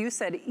Rochelle, like you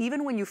said,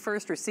 even when you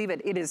first receive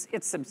it, it's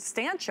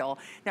substantial.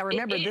 Now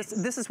remember,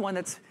 this is one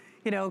that's,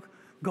 you know,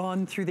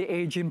 gone through the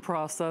aging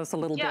process a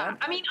little bit.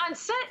 I mean, on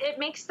set, it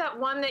makes that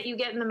one that you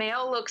get in the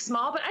mail look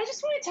small, but I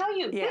just want to tell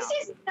you, this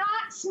is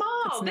not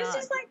small. This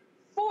is like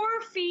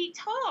 4 feet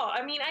tall.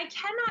 I mean, I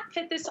cannot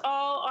fit this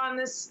all on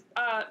this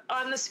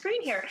on the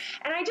screen here.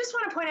 And I just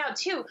want to point out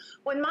too,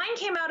 when mine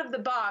came out of the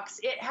box,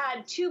 it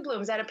had 2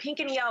 blooms, it had a pink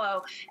and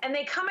yellow, and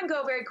they come and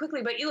go very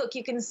quickly. But you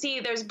can see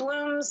there's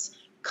blooms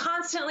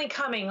constantly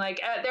coming, like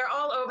they're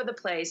all over the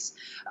place,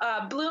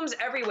 blooms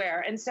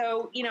everywhere. And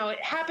so, you know,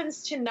 it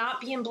happens to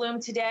not be in bloom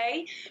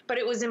today, but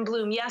it was in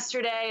bloom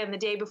yesterday, and the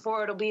day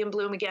before it'll be in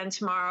bloom again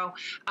tomorrow.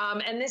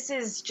 And this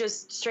is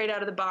just straight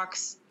out of the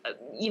box,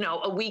 you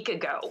know, a week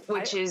ago,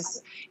 which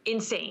is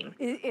insane.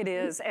 It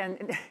is.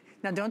 And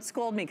now don't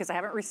scold me because I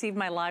haven't received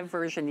my live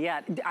version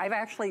yet. I've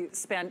actually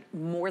spent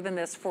more than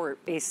this for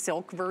a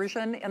silk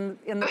version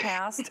in the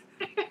past.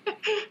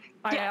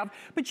 I have.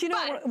 But you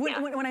know,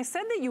 when I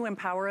said that you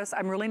empower us,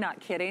 I'm really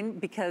not kidding,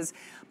 because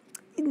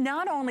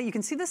not only, you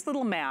can see this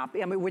little map,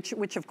 I mean,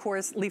 which of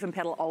course Leaf and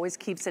Petal always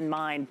keeps in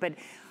mind, but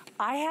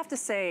I have to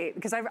say,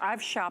 because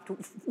I've shopped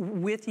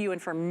with you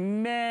and for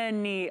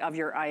many of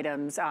your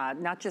items,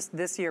 not just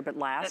this year, but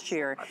last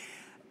year.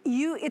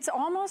 It's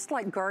almost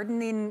like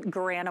gardening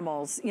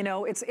granimals, you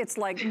know, it's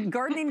like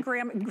gardening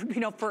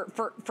you know,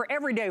 for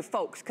everyday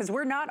folks, because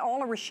we're not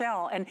all a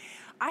Rochelle. And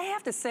I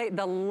have to say,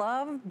 the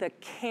love, the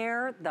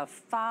care, the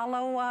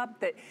follow-up,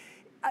 that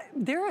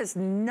there is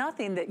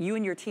nothing that you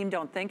and your team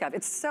don't think of.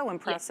 It's so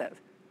impressive.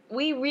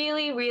 We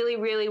really, really,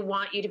 really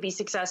want you to be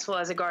successful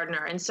as a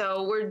gardener. And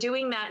so we're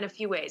doing that in a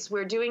few ways.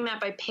 We're doing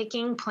that by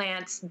picking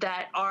plants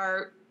that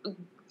are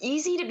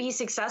easy to be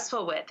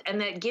successful with and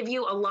that give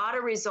you a lot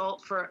of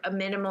result for a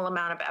minimal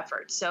amount of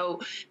effort. So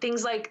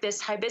things like this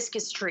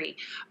hibiscus tree,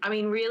 I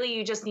mean, really,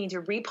 you just need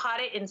to repot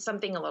it in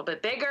something a little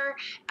bit bigger.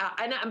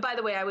 And by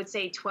the way, I would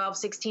say 12,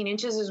 16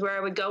 inches is where I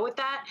would go with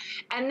that.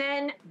 And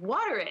then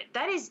water it.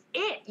 That is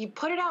it. You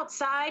put it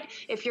outside.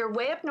 If you're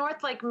way up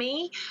north like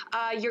me,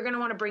 you're going to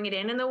want to bring it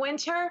in the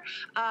winter.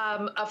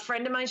 A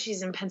friend of mine,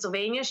 she's in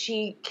Pennsylvania.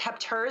 She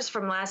kept hers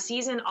from last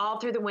season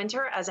all through the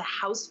winter as a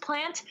house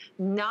plant,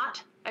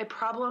 not a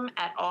problem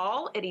at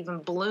all. It even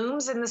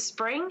blooms in the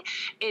spring.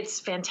 It's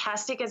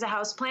fantastic as a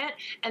houseplant.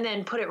 And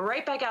then put it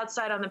right back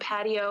outside on the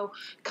patio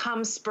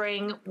come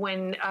spring,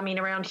 when, I mean,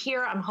 around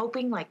here, I'm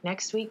hoping like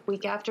next week,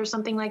 week after,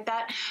 something like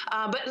that.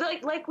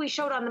 But like we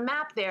showed on the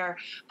map there,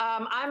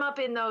 I'm up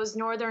in those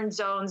northern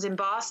zones in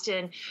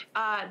Boston.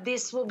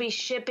 This will be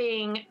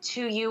shipping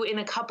to you in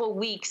a couple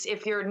weeks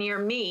if you're near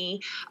me.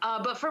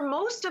 But for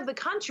most of the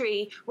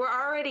country, we're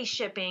already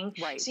shipping.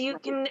 Right. So you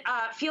can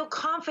feel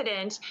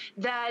confident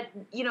that,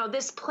 you know,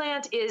 this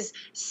plant is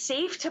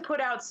safe to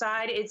put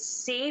outside. It's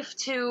safe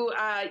to,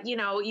 you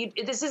know,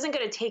 this isn't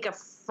going to take a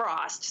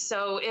frost.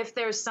 So if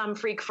there's some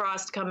freak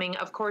frost coming,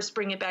 of course,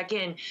 bring it back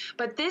in.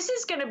 But this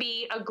is going to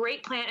be a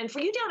great plant. And for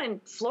you down in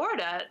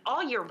Florida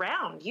all year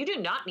round, you do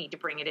not need to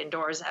bring it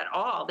indoors at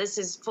all. This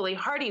is fully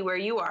hardy where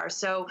you are.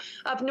 So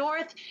up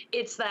north,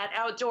 it's that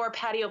outdoor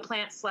patio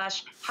plant /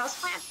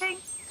 house plant thing.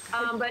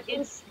 but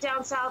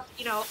down south,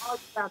 you know, all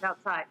found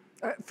outside.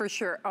 For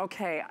sure.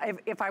 Okay.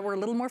 If I were a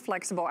little more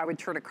flexible, I would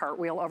turn a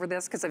cartwheel over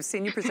this, because I've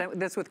seen you present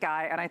this with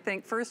Guy, and I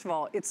think, first of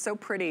all, it's so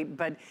pretty,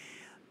 but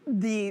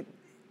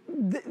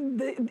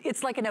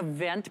it's like an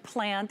event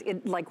plant.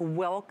 It like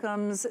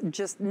welcomes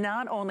just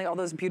not only all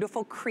those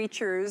beautiful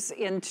creatures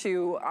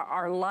into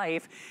our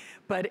life,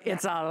 but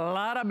it's a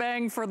lot of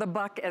bang for the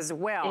buck as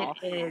well.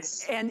 It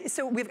is. And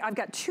so I've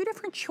got two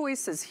different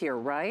choices here,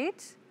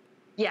 right?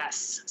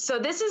 Yes. So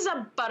this is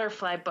a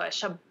butterfly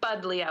bush, a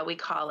buddleia we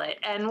call it.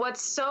 And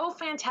what's so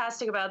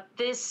fantastic about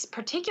this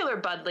particular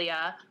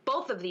buddleia,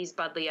 both of these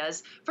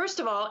buddleias, first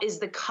of all, is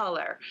the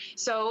color.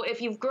 So if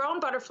you've grown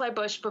butterfly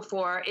bush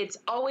before, it's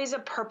always a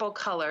purple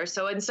color.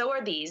 So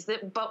are these.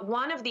 But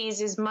one of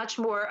these is much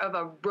more of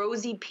a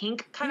rosy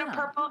pink kind of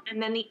purple. And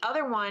then the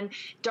other one,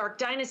 Dark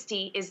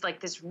Dynasty, is like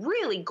this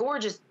really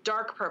gorgeous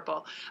dark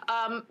purple.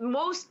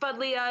 Most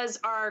buddleias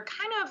are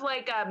kind of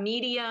like a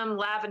medium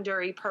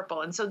lavendery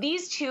purple. And so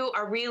these two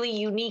are really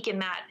unique in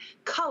that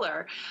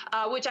color,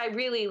 which I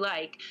really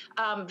like.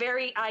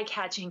 Very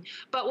eye-catching.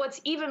 But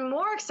what's even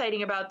more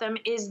exciting about them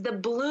is the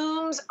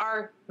blooms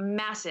are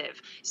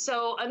massive.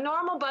 So a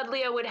normal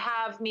buddleia would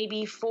have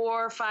maybe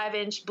 4 or 5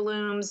 inch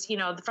blooms, you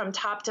know, from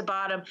top to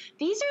bottom.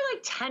 These are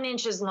like 10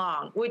 inches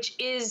long, which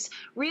is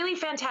really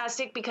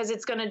fantastic because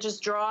it's going to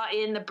just draw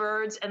in the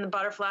birds and the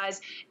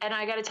butterflies. And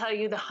I got to tell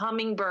you, the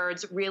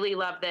hummingbirds really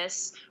love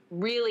this.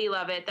 Really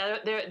love it.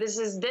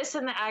 This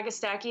and the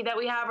Agastaki that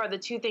we have are the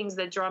two things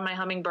that draw my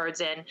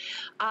hummingbirds in.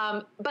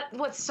 But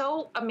what's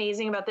so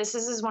amazing about this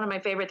is one of my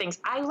favorite things.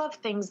 I love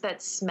things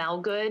that smell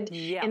good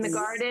in the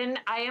garden.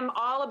 I am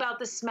all about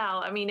the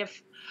smell. I mean,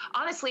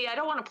 honestly, I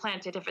don't want to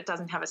plant it if it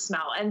doesn't have a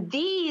smell. And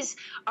these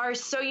are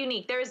so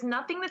unique. There is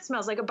nothing that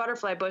smells like a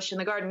butterfly bush in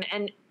the garden.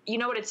 And you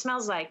know what it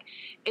smells like?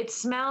 It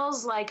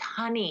smells like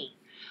honey.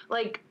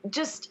 Like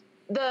just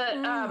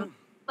the...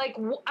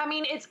 I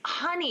mean, it's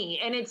honey,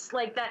 and it's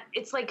like that.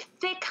 It's like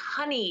thick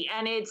honey,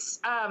 and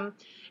it's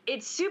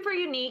super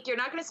unique. You're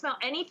not going to smell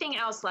anything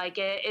else like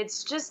it.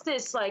 It's just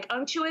this like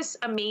unctuous,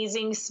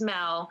 amazing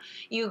smell.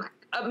 You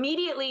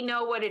immediately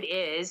know what it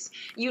is.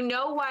 You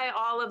know why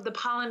all of the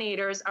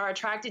pollinators are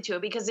attracted to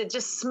it, because it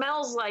just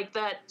smells like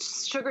that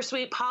sugar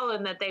sweet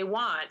pollen that they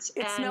want.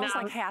 It smells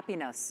like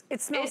happiness.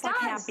 It smells like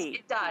happy.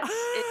 It does.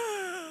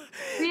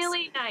 It's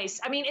really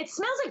nice. I mean, it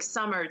smells like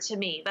summer to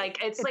me. Like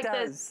it's like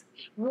this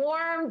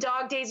warm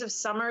dog days of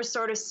summer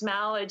sort of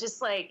smell. It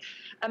just like,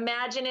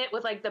 imagine it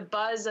with like the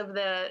buzz of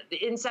the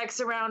insects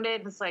around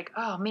it. It's like,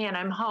 oh man,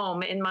 I'm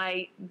home in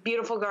my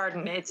beautiful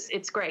garden.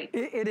 It's great.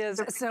 It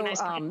is. So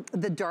nice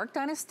the Dark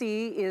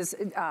Dynasty is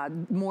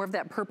more of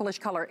that purplish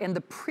color, and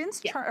the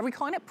Prince are we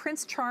calling it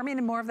Prince Charming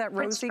and more of that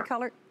rosy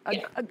color? Love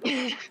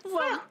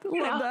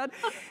that.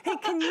 Hey,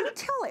 can you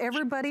tell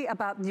everybody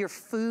about your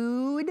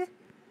food?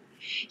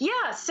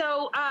 Yeah,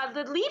 so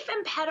the leaf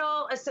and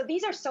petal, so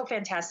these are so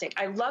fantastic.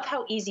 I love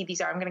how easy these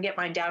are. I'm going to get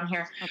mine down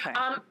here. Okay.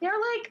 They're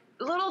like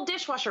little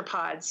dishwasher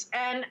pods.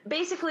 And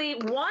basically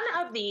one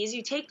of these,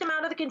 you take them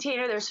out of the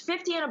container, there's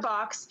 50 in a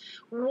box.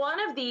 One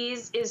of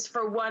these is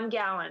for 1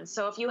 gallon.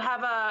 So if you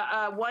have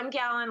a 1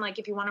 gallon, like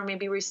if you want to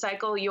maybe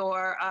recycle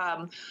your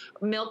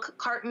milk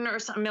carton or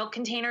some milk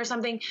container or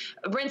something,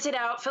 rinse it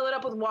out, fill it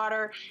up with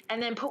water,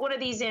 and then put one of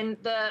these in.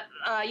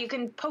 You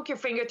can poke your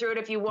finger through it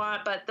if you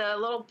want, but the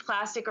little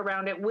plastic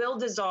around it will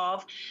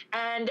dissolve.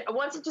 And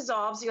once it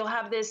dissolves, you'll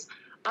have this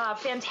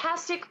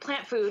fantastic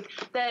plant food.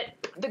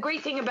 That the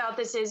great thing about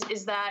this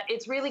is that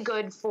it's really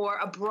good for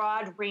a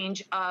broad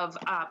range of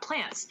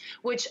plants,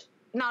 which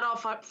not all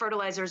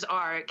fertilizers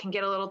are. It can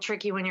get a little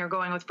tricky when you're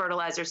going with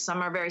fertilizers.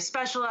 Some are very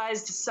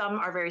specialized, some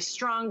are very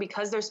strong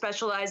because they're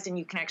specialized and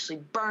you can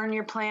actually burn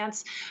your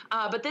plants.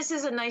 But this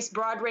is a nice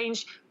broad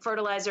range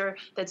fertilizer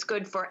that's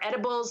good for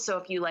edibles. So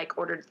if you like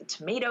ordered the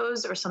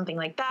tomatoes or something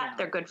like that,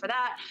 they're good for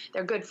that.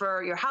 They're good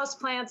for your house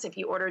plants. If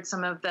you ordered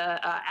some of the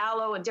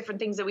aloe and different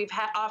things that we've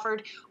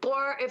offered,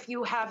 or if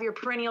you have your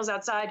perennials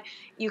outside,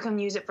 you can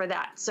use it for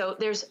that. So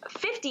there's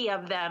 50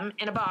 of them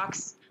in a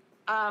box.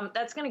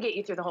 That's going to get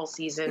you through the whole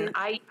season.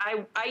 I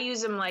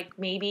use them like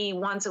maybe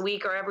once a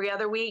week or every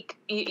other week.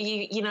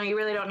 You know, you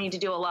really don't need to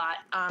do a lot.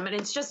 And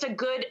it's just a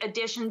good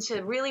addition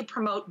to really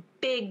promote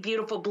big,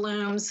 beautiful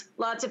blooms,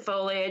 lots of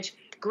foliage,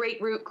 great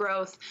root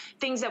growth,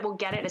 things that will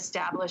get it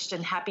established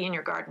and happy in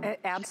your garden.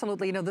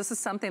 Absolutely. You know, this is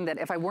something that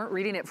if I weren't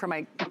reading it from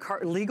my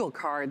legal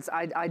cards,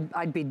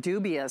 I'd be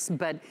dubious.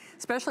 But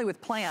especially with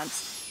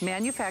plants,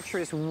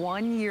 manufacturers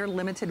 1 year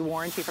limited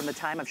warranty from the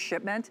time of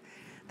shipment.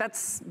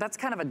 That's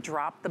kind of a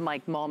drop the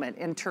mic moment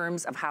in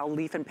terms of how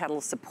Leaf and Petal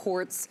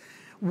supports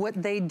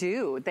what they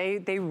do.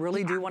 They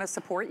really do want to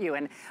support you.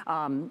 And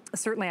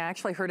certainly I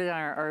actually heard it on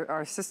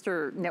our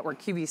sister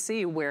network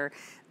QVC, where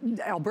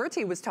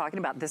Alberti was talking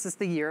about this is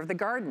the year of the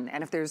garden.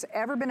 And if there's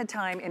ever been a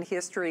time in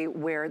history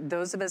where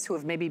those of us who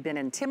have maybe been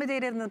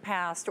intimidated in the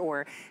past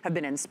or have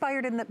been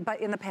inspired in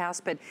the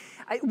past, but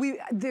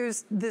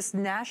there's this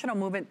national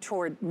movement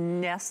toward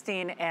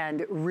nesting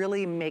and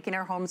really making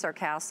our homes our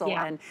castle.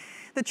 Yeah. And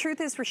the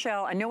truth is,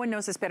 Rochelle, and no one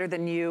knows this better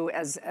than you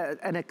as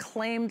an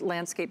acclaimed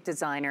landscape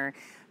designer,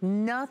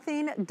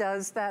 nothing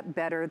does that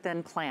better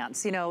than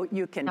plants. You know,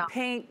 you can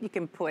paint, you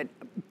can put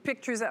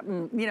pictures up,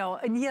 and, you know,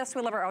 and yes,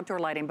 we love our outdoor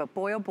lighting, but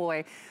boy, oh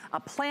boy, a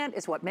plant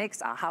is what makes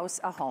a house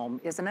a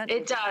home, isn't it?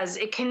 It does.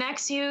 It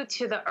connects you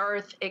to the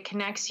earth. It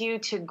connects you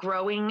to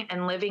growing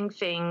and living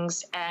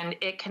things, and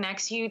it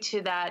connects you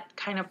to that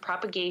kind of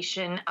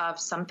propagation of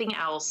something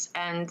else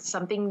and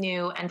something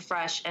new and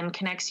fresh, and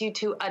connects you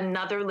to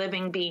another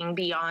living being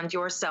beyond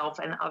yourself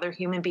and other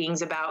human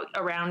beings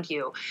around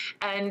you.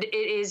 And it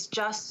is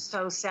just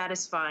so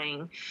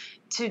satisfying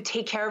to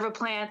take care of a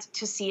plant,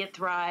 to see it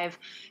thrive,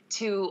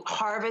 to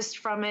harvest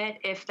from it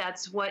if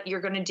that's what you're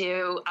going to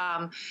do,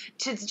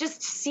 to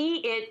just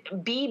see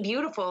it be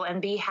beautiful and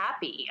be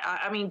happy.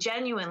 I mean,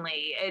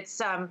 genuinely,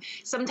 it's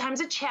sometimes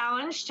a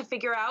challenge to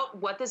figure out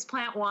what this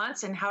plant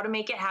wants and how to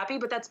make it happy,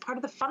 but that's part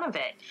of the fun of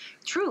it.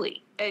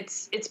 Truly,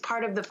 it's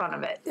part of the fun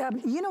of it.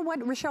 You know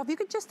what, Rochelle, if you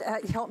could just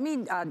help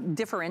me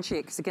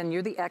differentiate, because again,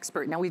 you're the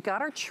expert. Now we've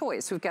got our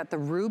choice. We've got the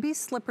ruby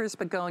slippers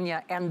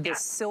begonia and the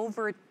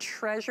silver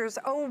treasures.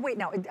 Oh, wait,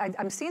 now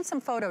I'm seeing some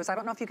photos. I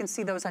don't know if you can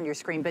see those on your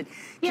screen, but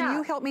can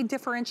you help me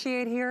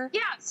differentiate here?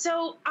 Yeah,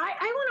 so I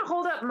want to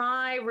hold up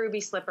my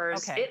ruby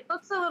slippers. Okay. It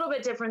looks a little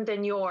bit different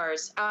than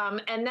yours.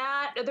 And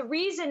the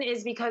reason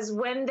is because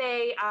when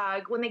they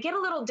get a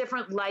little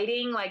different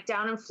lighting, like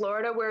down in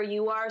Florida where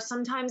you are,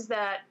 sometimes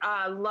that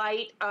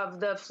light of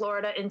the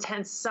Florida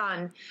intense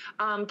sun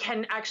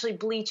can actually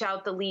bleach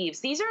out the leaves.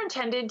 These are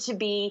intended to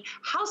be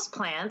house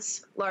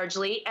plants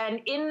largely, and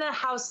in the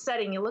house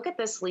setting, you look at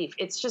this leaf,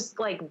 it's just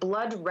like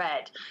blood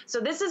red. So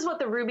this is what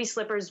the ruby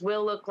slippers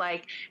will look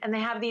like, and they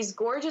have these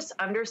gorgeous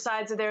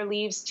undersides of their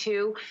leaves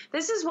too.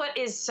 This is what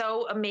is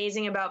so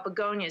amazing about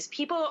begonias.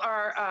 People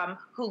are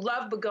who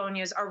love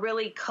begonias are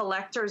really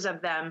collectors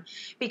of them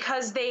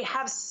because they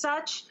have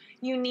such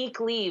unique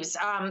leaves.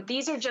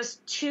 These are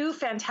just two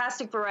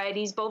fantastic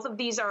varieties. Both of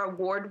these are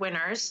award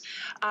winners.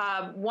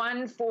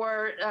 One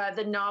for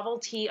the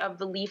novelty of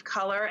the leaf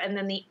color, and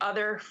then the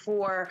other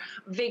for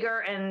vigor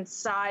and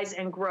size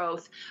and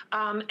growth.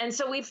 And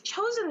so we've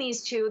chosen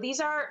these two.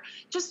 These are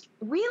just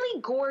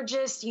really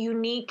gorgeous,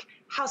 unique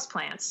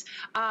houseplants.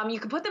 You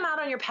can put them out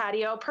on your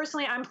patio.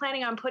 Personally, I'm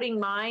planning on putting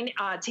mine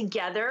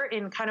together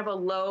in kind of a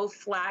low,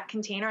 flat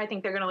container. I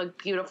think they're going to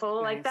look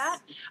beautiful like that.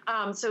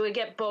 So we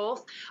get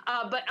both.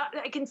 But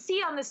I can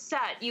see on the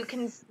set,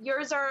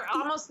 yours are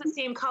almost the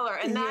same color.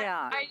 And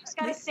that, I just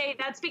got to say,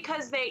 that's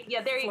because there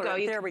you go.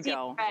 There we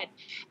go. Red.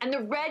 And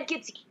the red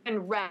gets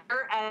even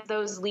redder as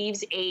those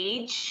leaves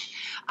age.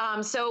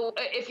 So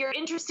if you're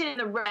interested in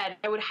the red,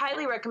 I would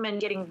highly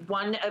recommend getting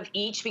one of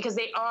each because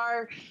they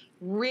are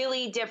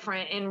really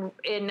different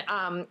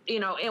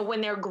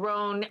when they're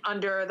grown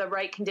under the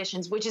right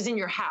conditions, which is in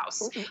your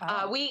house.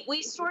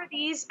 We store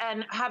these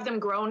and have them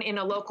grown in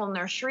a local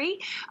nursery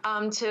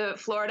to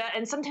Florida,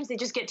 and sometimes they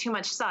just get too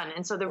much sun,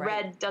 and so the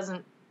red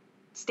doesn't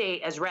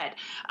stay as red.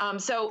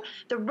 So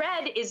the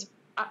red is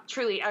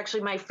truly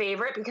actually my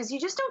favorite because you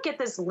just don't get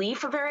this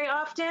leaf very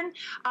often.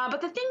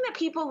 But the thing that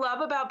people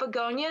love about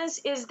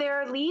begonias is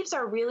their leaves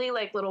are really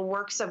like little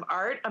works of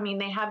art. I mean,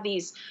 they have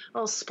these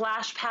little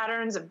splash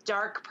patterns of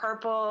dark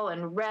purple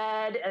and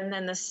red, and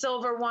then the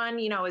silver one,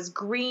 is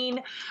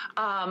green,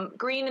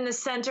 green in the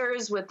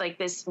centers with like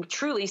this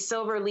truly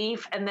silver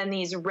leaf, and then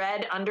these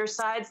red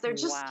undersides. They're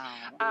just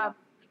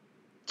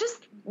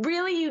just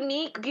really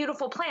unique,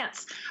 beautiful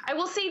plants. I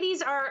will say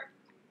these are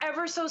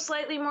ever so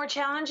slightly more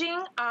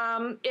challenging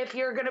if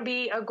you're going to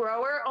be a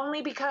grower,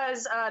 only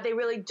because they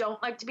really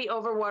don't like to be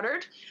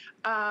overwatered.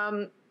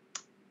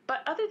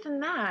 But other than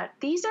that,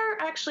 these are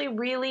actually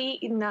really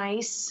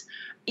nice,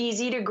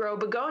 easy to grow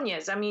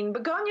begonias. I mean,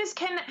 begonias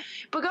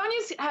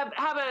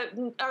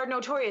are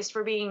notorious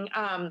for being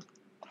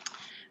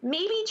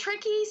maybe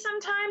tricky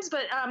sometimes,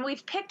 but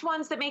we've picked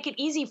ones that make it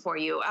easy for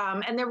you.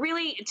 And they're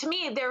really, to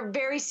me, they're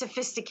very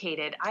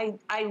sophisticated.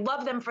 I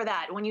love them for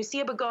that. When you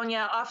see a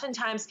begonia,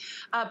 oftentimes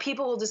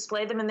people will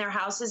display them in their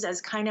houses as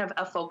kind of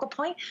a focal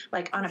point,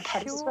 like on a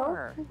pedestal.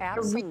 Sure,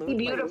 absolutely. They're really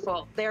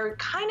beautiful. They're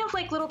kind of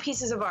like little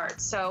pieces of art.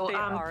 So they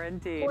are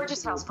indeed.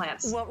 Gorgeous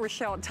houseplants. Well,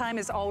 Rochelle, time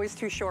is always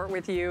too short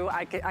with you.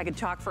 I could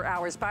talk for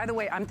hours. By the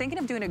way, I'm thinking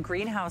of doing a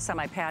greenhouse on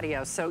my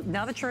patio. So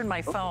now that you're in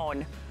my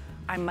phone,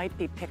 I might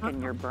be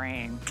picking your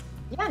brain.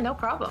 Yeah, no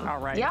problem. All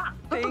right. Yeah,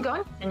 put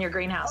begonias in your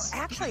greenhouse.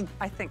 Actually,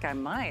 I think I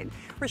might.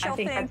 Rochelle,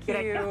 thank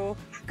you.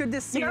 Good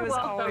to see you as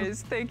welcome.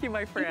 always. Thank you,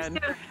 my friend.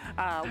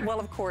 Well,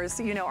 of course,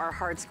 you know, our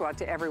hearts go out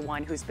to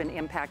everyone who's been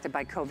impacted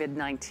by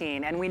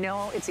COVID-19. And we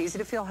know it's easy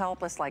to feel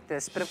helpless like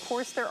this, but of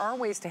course there are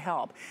ways to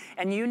help.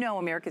 And you know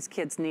America's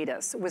kids need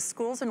us. With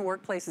schools and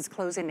workplaces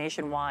closing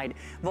nationwide,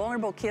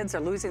 vulnerable kids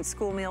are losing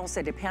school meals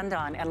they depend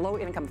on, and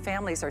low-income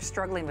families are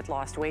struggling with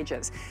lost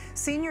wages.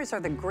 Seniors are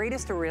the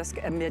greatest risk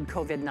amid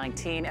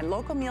COVID-19, and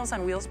local Meals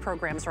on Wheels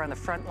programs are on the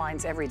front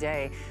lines every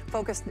day,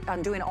 focused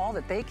on doing all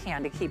that they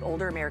can to keep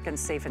older Americans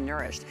safe and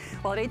nourished.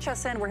 Well, at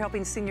HSN, we're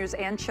helping seniors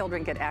and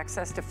children get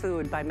access to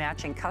food by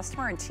matching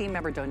customer and team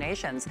member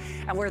donations.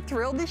 And we're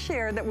thrilled to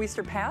share that we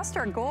surpassed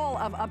our goal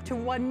of up to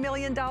 $1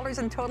 million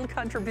in total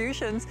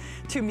contributions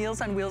to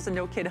Meals on Wheels and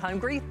No Kid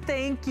Hungry.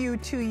 Thank you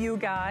to you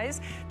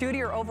guys. Due to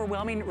your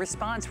overwhelming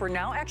response, we're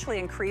now actually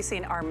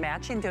increasing our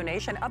matching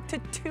donation up to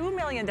 $2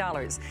 million.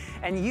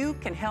 And you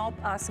can help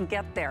us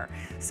get there.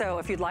 So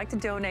if you'd like to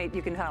donate,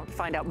 you can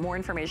find out more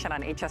information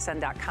on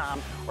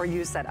hsn.com or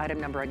use that item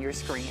number on your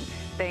screen.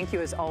 Thank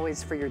you as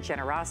always for your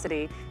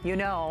generosity. You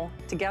know,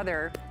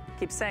 together,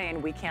 keep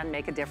saying we can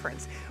make a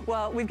difference.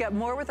 Well, we've got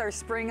more with our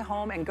spring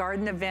home and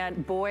garden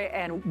event. Boy,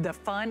 and the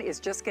fun is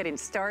just getting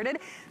started.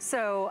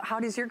 So how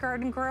does your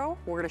garden grow?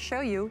 We're going to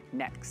show you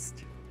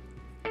next.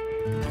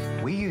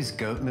 We use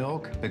goat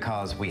milk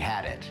because we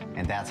had it,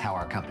 and that's how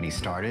our company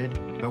started.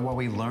 But what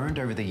we learned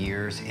over the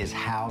years is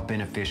how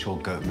beneficial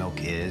goat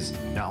milk is,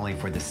 not only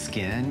for the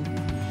skin,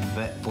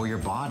 but for your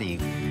body.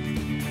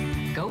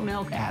 Goat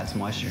milk adds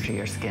moisture to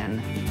your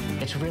skin.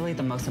 It's really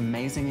the most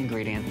amazing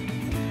ingredient.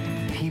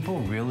 People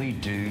really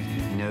do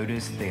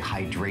notice the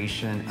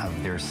hydration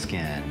of their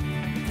skin.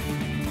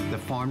 The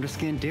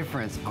farm-to-skin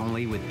difference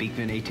only with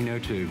Beekman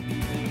 1802.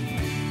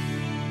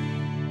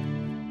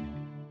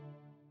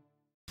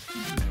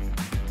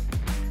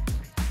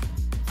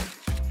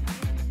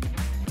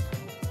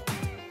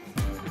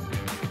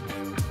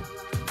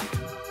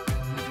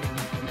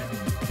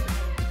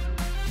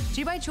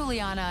 G by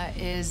Juliana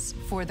is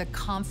for the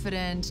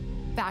confident,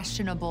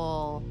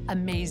 fashionable,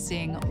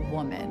 amazing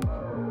woman.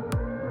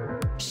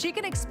 She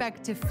can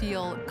expect to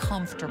feel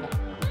comfortable.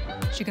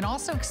 She can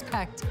also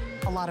expect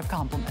a lot of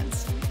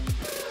compliments.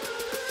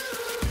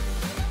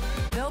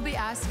 They'll be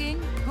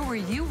asking, who are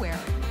you wearing?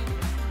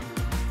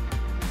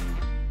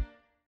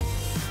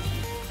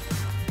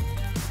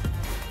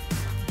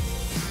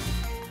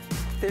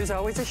 There's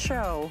always a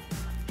show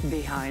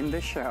behind the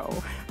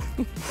show.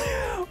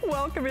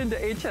 Welcome into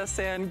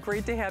HSN.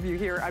 Great to have you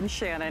here. I'm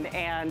Shannon,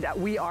 and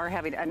we are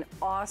having an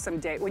awesome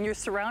day. When you're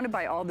surrounded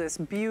by all this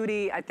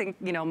beauty, I think,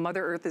 you know,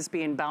 Mother Earth is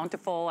being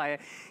bountiful.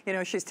 You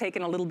know, she's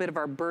taken a little bit of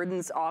our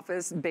burdens off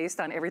us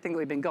based on everything that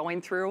we've been going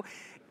through.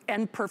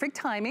 And perfect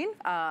timing.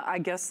 I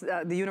guess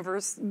the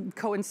universe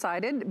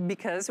coincided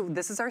because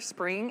this is our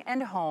spring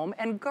and home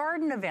and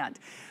garden event.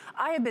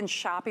 I have been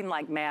shopping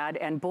like mad,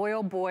 and boy,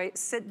 oh boy,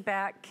 sit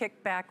back,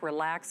 kick back,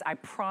 relax. I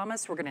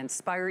promise we're gonna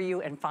inspire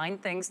you and find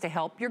things to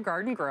help your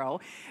garden grow.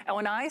 And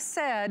when I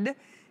said,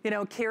 you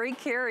know,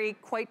 Carrie,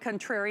 quite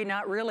contrary,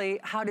 not really,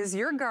 how does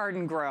your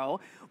garden grow?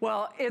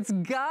 Well, it's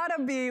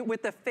gotta be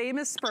with the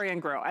famous Spray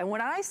and Grow. And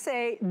when I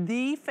say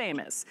the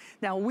famous,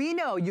 now we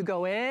know you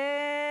go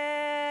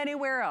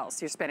anywhere else,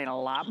 you're spending a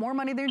lot more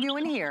money than you're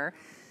doing here.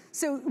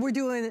 So we're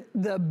doing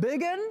the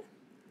big one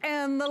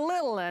and the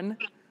little one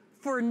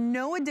for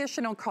no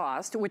additional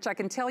cost, which I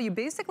can tell you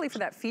basically for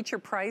that feature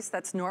price,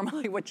 that's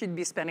normally what you'd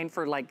be spending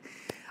for, like,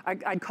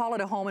 I'd call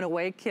it a home and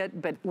away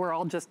kit, but we're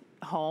all just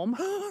home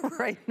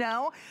right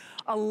now.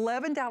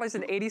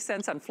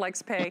 $11.80 on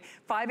FlexPay,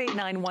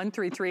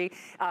 589133.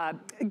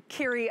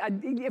 Carrie,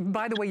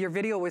 by the way, your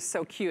video was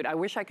so cute. I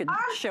wish I could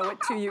show it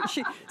to you.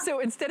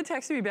 So instead of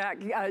texting me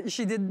back,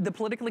 she did the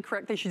politically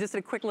correct thing. She just did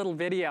a quick little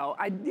video.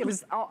 I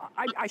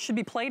should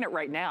be playing it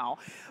right now.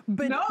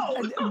 But,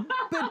 no.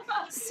 But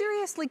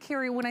seriously,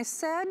 Carrie, when I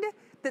said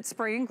that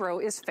Spray and Grow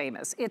is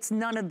famous, it's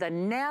none of the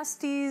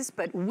nasties,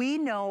 but we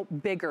know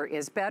bigger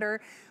is better.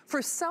 For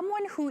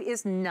someone who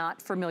is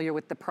not familiar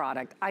with the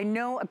product, I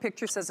know a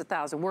picture says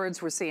 1,000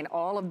 words. We're seeing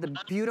all of the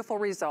beautiful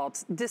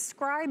results.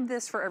 Describe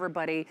this for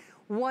everybody,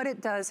 what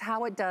it does,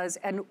 how it does,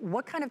 and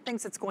what kind of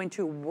things it's going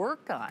to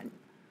work on.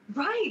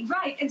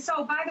 Right. And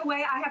so, by the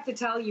way, I have to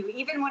tell you,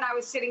 even when I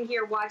was sitting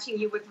here watching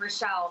you with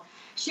Rochelle,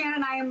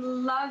 Shannon, I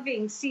am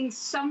loving seeing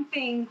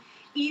something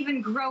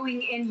even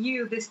growing in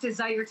you, this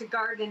desire to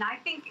garden. I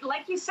think,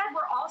 like you said,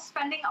 we're all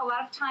spending a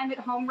lot of time at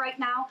home right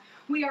now.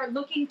 We are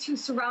looking to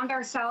surround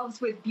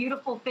ourselves with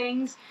beautiful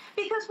things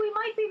because we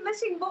might be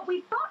missing what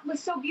we thought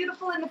was so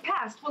beautiful in the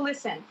past. Well,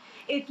 listen,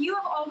 if you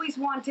have always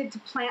wanted to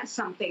plant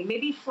something,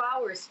 maybe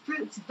flowers,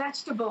 fruits,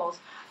 vegetables,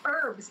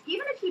 herbs,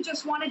 even if you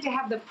just wanted to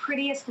have the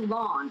prettiest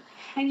lawn,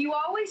 and you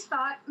always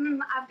thought,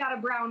 I've got a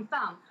brown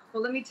thumb.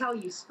 Well, let me tell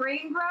you,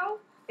 Spray and Grow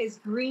is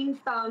green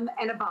thumb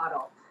in a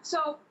bottle.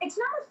 So it's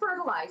not a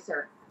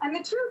fertilizer. And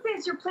the truth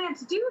is your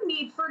plants do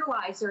need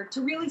fertilizer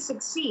to really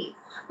succeed.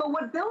 But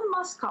what Bill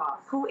Muskoff,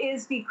 who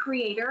is the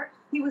creator,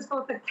 he was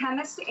both a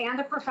chemist and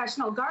a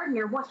professional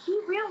gardener, what he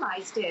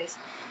realized is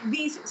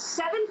these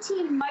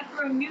 17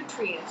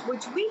 micronutrients,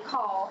 which we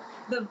call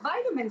the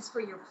vitamins for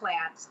your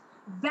plants,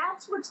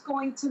 that's what's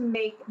going to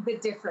make the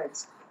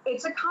difference.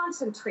 It's a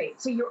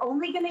concentrate, so you're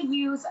only going to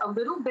use a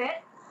little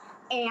bit,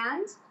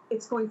 and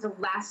it's going to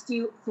last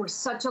you for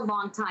such a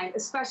long time,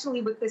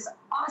 especially with this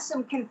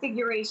awesome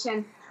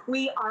configuration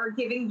we are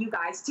giving you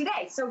guys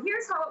today. So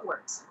here's how it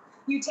works.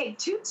 You take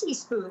 2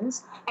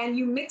 teaspoons and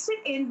you mix it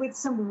in with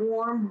some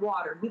warm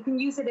water. You can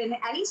use it in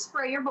any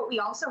sprayer, but we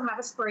also have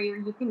a sprayer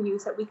you can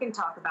use that we can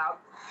talk about.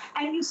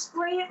 And you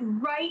spray it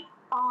right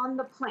on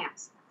the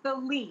plants, the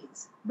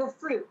leaves, the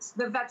fruits,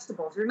 the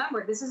vegetables.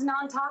 Remember, this is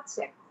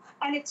non-toxic.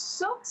 And it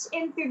soaks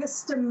in through the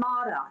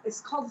stomata. It's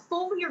called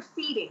foliar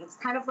feeding. It's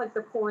kind of like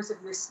the pores of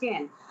your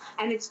skin.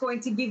 And it's going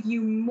to give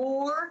you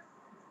more,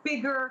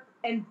 bigger,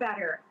 and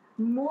better.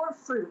 More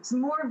fruits,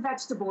 more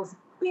vegetables,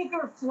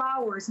 bigger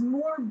flowers,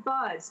 more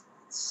buds,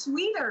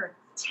 sweeter,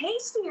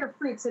 tastier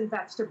fruits and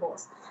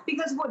vegetables.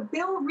 Because what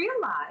Bill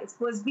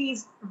realized was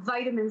these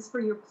vitamins for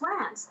your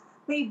plants,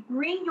 they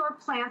bring your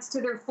plants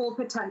to their full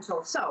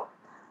potential. So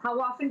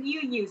how often do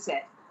you use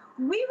it?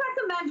 We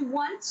recommend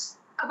once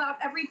about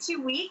every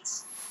 2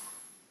 weeks.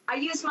 I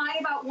use mine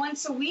about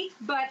once a week,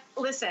 but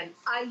listen,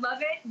 I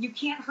love it. You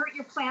can't hurt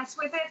your plants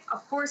with it.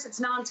 Of course, it's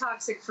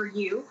non-toxic for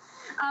you.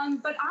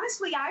 But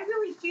honestly, I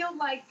really feel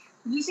like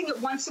using it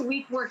once a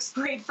week works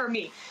great for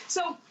me.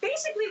 So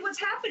basically what's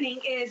happening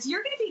is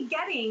you're going to be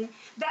getting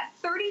that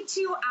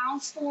 32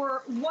 ounce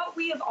for what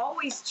we have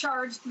always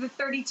charged the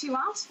 32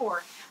 ounce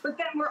for. But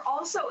then we're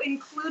also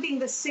including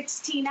the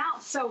 16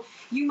 ounce. So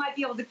you might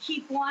be able to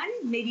keep one,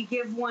 maybe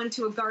give one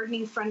to a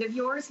gardening friend of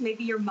yours,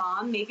 maybe your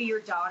mom, maybe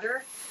your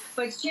daughter.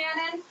 But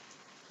Shannon,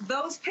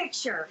 those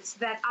pictures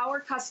that our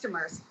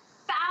customers,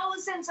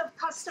 thousands of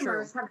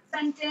customers have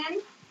sent in,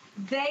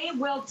 they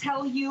will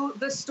tell you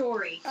the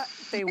story.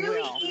 They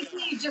really will. Easy,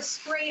 you just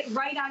spray it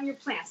right on your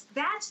plants.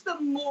 That's the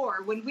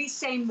more, when we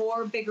say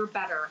more, bigger,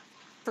 better.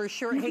 For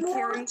sure. Hey,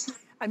 Carrie,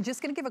 I'm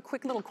just going to give a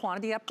quick little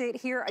quantity update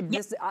here.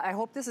 I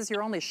hope this is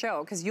your only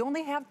show, because you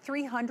only have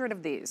 300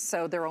 of these,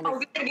 so they're only... Oh,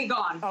 they're going to be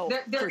gone. Oh,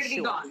 they're going to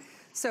be gone.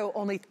 So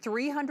only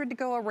 300 to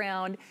go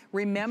around.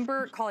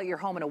 Remember, call it your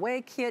home and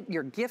away kit,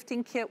 your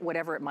gifting kit,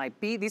 whatever it might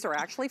be. These are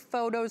actually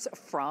photos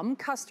from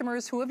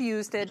customers who have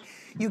used it.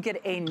 You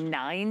get a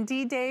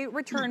 90-day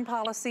return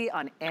policy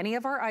on any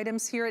of our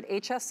items here at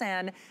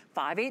HSN,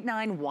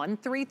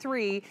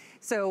 589133.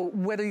 So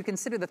whether you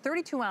consider the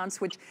 32 ounce,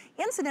 which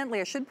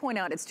incidentally, I should point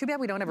out, it's too bad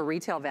we don't have a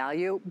retail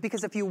value,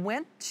 because if you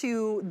went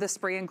to the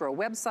Spray and Grow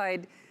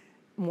website,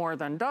 more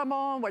than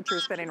double what you're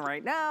spending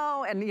right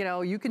now, and you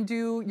know, you can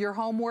do your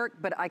homework,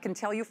 but I can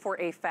tell you for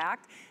a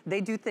fact,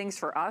 they do things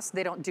for us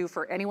they don't do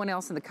for anyone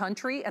else in the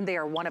country, and they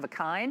are one of a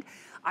kind.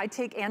 I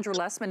take Andrew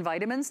Lessman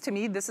vitamins. To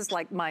me, this is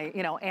like my,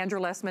 you know,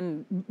 Andrew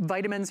Lessman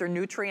vitamins or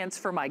nutrients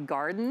for my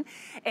garden.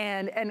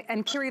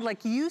 And Carrie,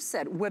 like you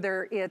said,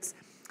 whether it's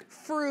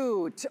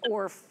fruit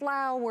or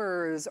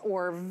flowers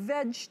or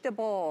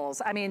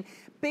vegetables, I mean,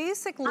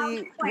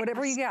 basically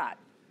whatever you got.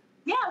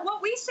 Yeah,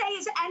 what we say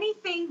is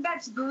anything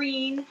that's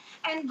green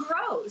and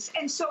grows.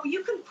 And so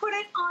you can put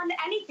it on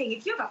anything.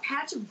 If you have a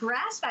patch of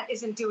grass that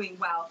isn't doing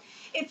well,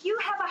 if you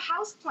have a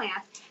house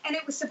plant and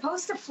it was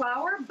supposed to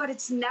flower, but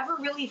it's never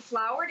really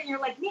flowered, and you're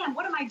like, man,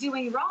 what am I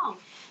doing wrong?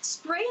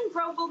 Spray and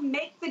Grow will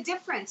make the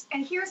difference.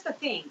 And here's the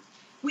thing.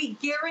 We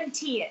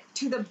guarantee it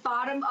to the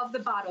bottom of the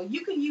bottle.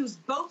 You can use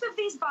both of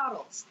these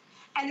bottles.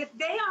 And if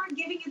they aren't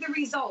giving you the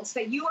results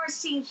that you are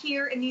seeing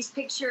here in these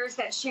pictures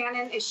that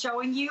Shannon is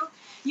showing you,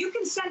 you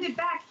can send it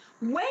back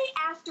way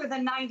after the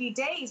 90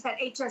 days that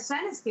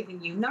HSN is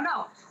giving you.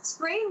 No.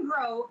 Spray and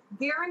Grow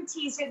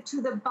guarantees it to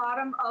the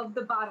bottom of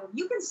the bottle.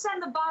 You can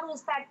send the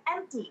bottles back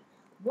empty.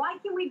 Why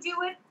can we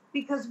do it?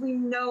 Because we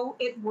know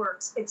it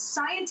works. It's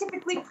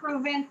scientifically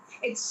proven.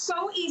 It's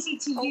so easy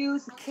to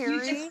use. Carrie, you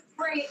just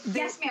spray it.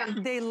 Yes,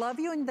 ma'am. They love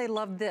you and they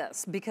love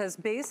this, because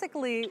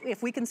basically,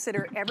 if we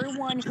consider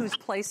everyone who's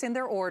placing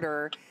their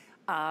order,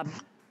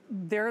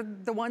 they're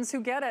the ones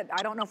who get it.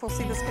 I don't know if we'll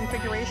see this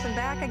configuration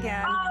back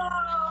again.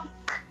 Oh,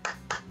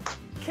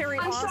 Carrie,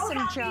 I'm awesome so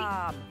happy.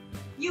 job.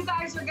 You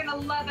guys are gonna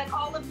love it.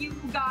 All of you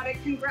who got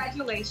it,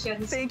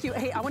 congratulations. Thank you.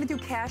 Hey, I want to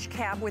do cash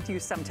cab with you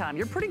sometime.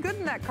 You're pretty good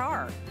in that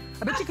car.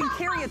 I bet you can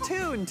carry a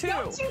tune, too.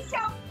 Don't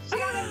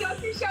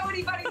you show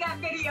anybody that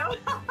video.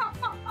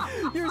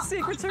 Your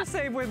secrets are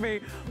safe with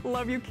me.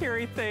 Love you,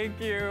 Carrie. Thank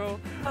you.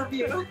 Love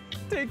you.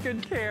 Take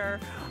good care.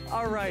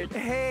 All right.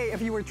 Hey,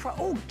 if you were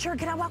oh, Jared,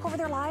 can I walk over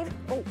there live?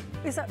 Oh,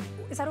 is that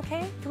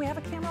okay? Do we have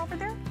a camera over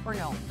there or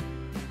no?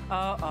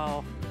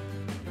 Uh-oh.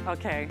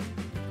 Okay.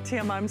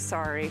 Tim, I'm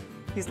sorry.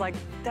 He's like,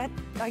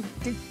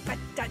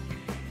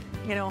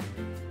 you know,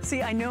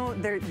 see, I know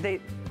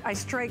I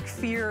strike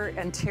fear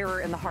and terror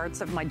in the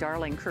hearts of my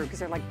darling crew, because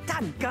they're like,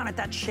 doggone it,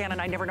 that's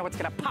Shannon. I never know what's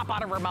gonna pop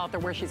out of her mouth or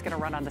where she's gonna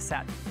run on the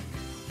set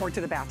or to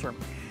the bathroom.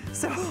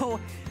 So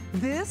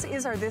this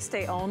is our This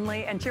Day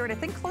Only. And Jared, I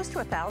think close to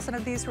 1,000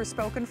 of these were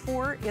spoken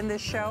for in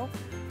this show.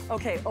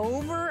 Okay,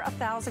 over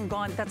 1,000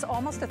 gone. That's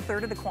almost a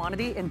third of the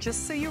quantity. And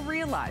just so you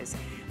realize,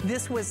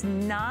 this was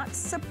not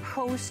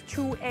supposed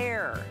to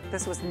air.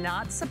 This was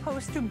not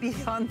supposed to be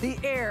on the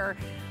air,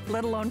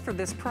 let alone for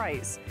this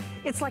price.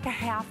 It's like a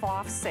half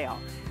off sale.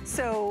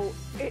 So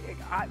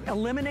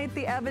eliminate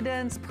the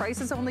evidence.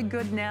 Price is only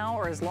good now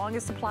or as long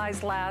as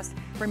supplies last.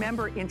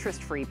 Remember,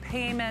 interest-free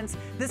payments.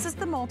 This is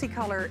the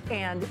multicolor,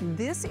 and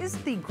this is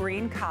the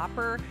green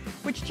copper,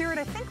 which, Jared,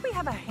 I think we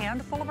have a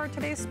handful of our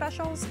today's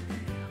specials.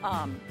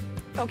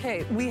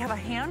 Okay, we have a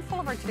handful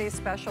of our today's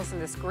specials in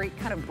this great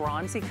kind of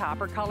bronzy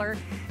copper color.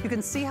 You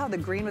can see how the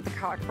green with the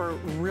copper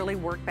really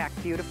work back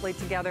beautifully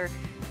together.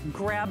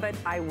 Grab it,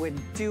 I would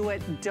do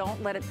it.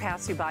 Don't let it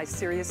pass you by,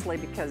 seriously,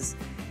 because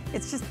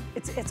it's just,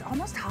 it's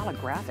almost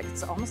holographic.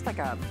 It's almost like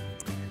a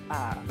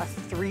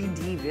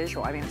 3D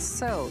visual. I mean, it's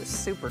so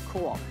super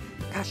cool.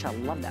 Gosh, I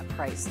love that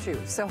price too.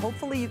 So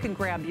hopefully you can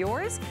grab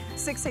yours,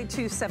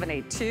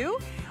 682-782.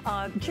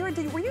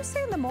 Jared, were you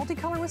saying the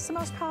multicolor was the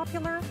most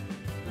popular?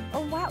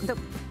 Oh, wow.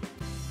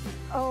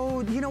 Oh,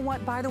 you know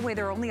what? By the way,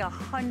 there are only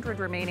 100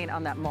 remaining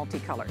on that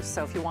multicolor.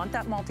 So if you want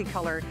that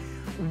multicolor,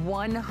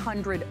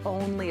 100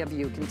 only of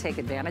you can take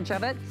advantage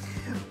of it.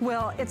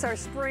 Well, it's our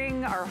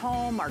spring, our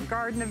home, our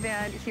garden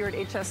event here at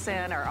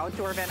HSN, our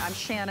outdoor event. I'm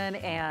Shannon,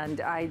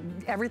 and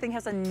everything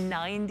has a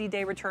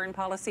 90-day return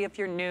policy if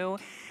you're new.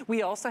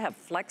 We also have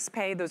flex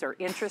pay. Those are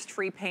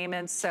interest-free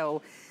payments.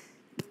 So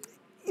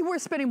we're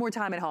spending more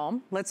time at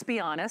home, let's be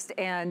honest.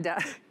 And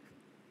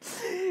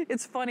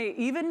it's funny,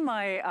 even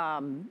my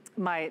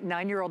my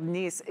 9-year-old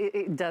niece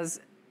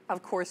does,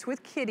 of course,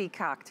 with kiddie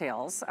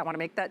cocktails. I want to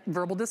make that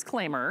verbal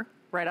disclaimer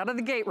right out of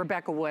the gate,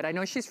 Rebecca Wood. I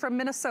know she's from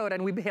Minnesota,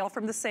 and we hail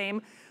from the same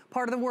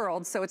part of the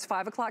world, so it's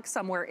 5 o'clock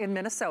somewhere in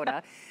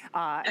Minnesota.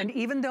 And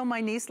even though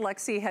my niece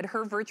Lexi had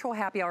her virtual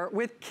happy hour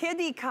with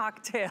kiddie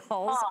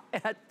cocktails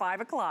at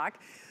 5 o'clock,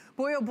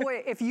 boy, oh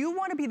boy, if you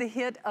want to be the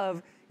hit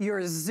of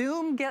your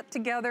Zoom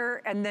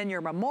get-together, and then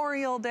your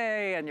Memorial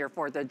Day, and your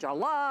 4th of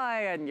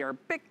July, and your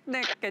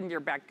picnic, and your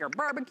backyard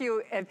barbecue,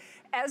 and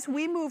as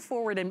we move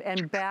forward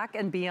and back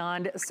and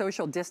beyond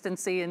social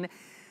distancing,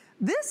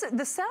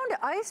 the sound of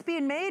ice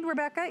being made,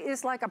 Rebecca,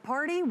 is like a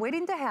party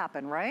waiting to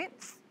happen, right?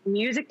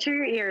 Music to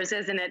your ears,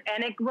 isn't it?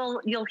 And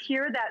you'll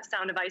hear that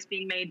sound of ice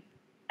being made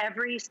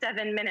every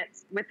 7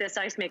 minutes with this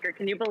ice maker.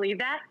 Can you believe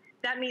that?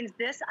 That means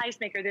this ice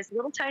maker, this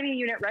little tiny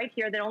unit right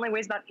here that only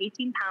weighs about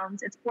 18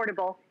 pounds, it's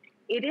portable,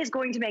 it is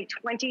going to make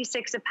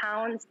 26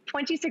 pounds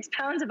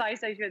of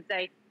ice, I should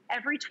say,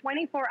 every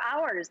 24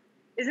 hours.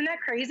 Isn't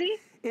that crazy?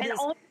 And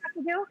all you have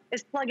to do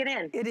is plug it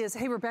in. It is.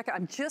 Hey, Rebecca,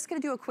 I'm just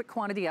going to do a quick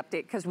quantity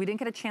update because we didn't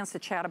get a chance to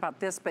chat about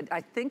this, but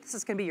I think this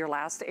is going to be your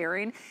last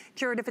airing.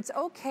 Jared, if it's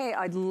okay,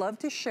 I'd love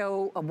to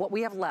show what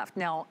we have left.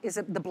 Now, is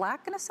it the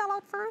black going to sell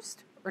out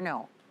first or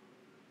no?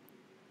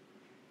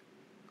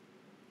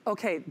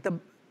 Okay,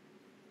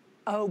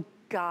 oh,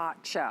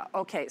 gotcha.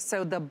 Okay,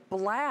 so the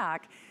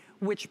black,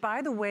 which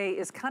by the way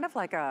is kind of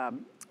like a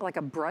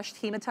brushed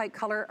hematite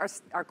color,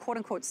 our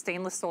quote-unquote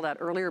stainless sold out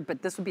earlier,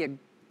 but this would be a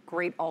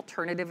great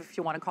alternative if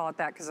you want to call it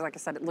that, because like I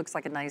said, it looks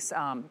like a nice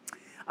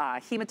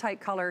hematite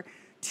color.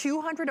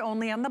 200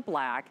 only on the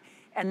black,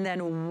 and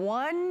then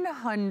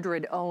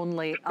 100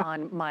 only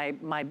on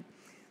my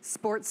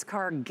sports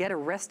car Get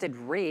Arrested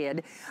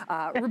red.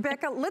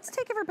 Rebecca, let's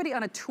take everybody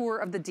on a tour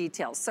of the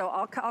details. So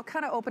I'll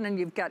kind of open, and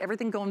you've got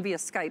everything going via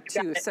Skype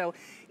too. So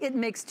it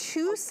makes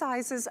 2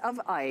 sizes of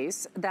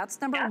ice.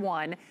 That's number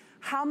 1.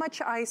 How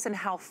much ice and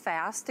how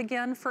fast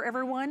again for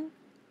everyone?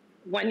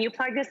 When you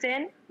plug this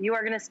in, you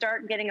are going to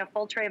start getting a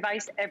full tray of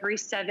ice every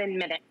 7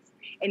 minutes.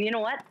 And you know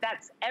what?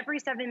 That's every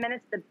 7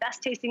 minutes, the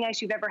best tasting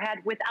ice you've ever had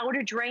without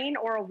a drain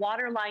or a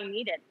water line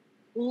needed.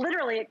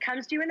 Literally, it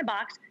comes to you in the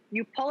box,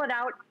 you pull it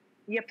out,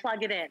 you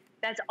plug it in.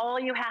 That's all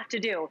you have to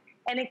do.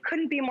 And it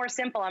couldn't be more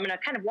simple. I'm going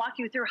to kind of walk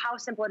you through how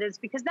simple it is,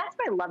 because that's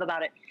what I love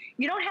about it.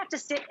 You don't have to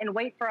sit and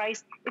wait for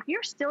ice. If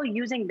you're still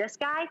using this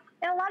guy,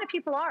 and a lot of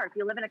people are, if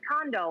you live in a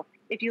condo,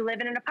 if you live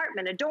in an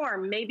apartment, a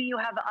dorm, maybe you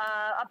have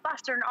a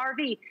bus or an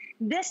RV,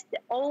 this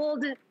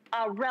old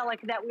relic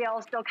that we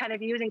all still kind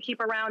of use and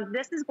keep around,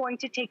 this is going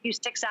to take you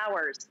 6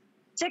 hours.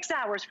 6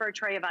 hours for a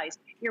tray of ice.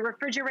 Your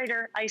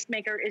refrigerator ice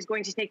maker is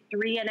going to take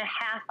 3.5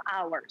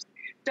 hours.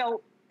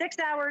 So 6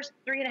 hours,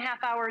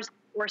 3.5 hours,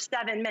 or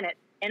 7 minutes.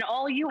 And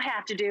all you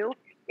have to do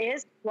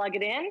is plug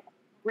it in,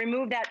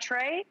 remove that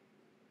tray,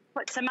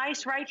 put some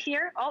ice right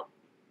here. Oh,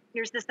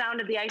 here's the sound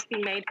of the ice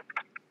being made.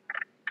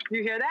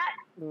 You hear that?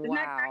 Wow. Isn't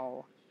that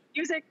great?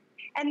 Music.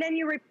 And then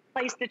you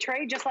replace the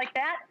tray just like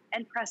that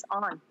and press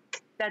on.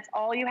 That's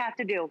all you have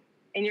to do.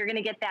 And you're going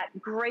to get that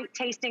great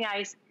tasting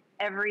ice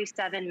every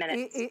 7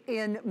 minutes.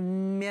 In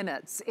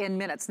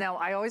minutes. Now,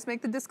 I always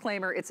make the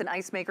disclaimer, it's an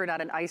ice maker,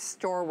 not an ice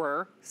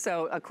storer.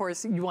 So, of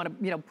course, you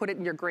want to, put it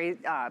in your great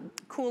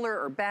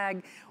cooler or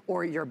bag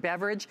or your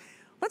beverage.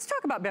 Let's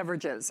talk about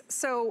beverages.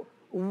 So,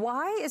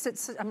 why is it,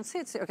 I'm going to say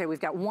it's, okay, we've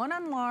got one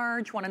on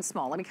large, one on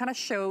small. Let me kind of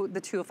show the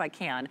two if I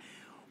can.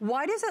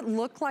 Why does it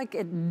look like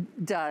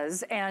it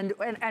does? And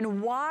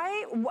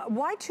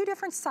why 2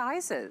 different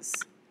sizes?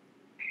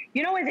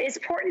 You know, it's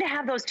important to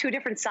have those two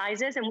different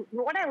sizes. And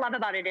what I love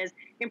about it is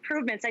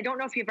improvements. I don't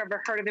know if you've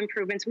ever heard of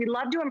improvements. We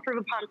love to improve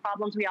upon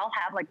problems we all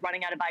have, like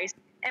running out of ice,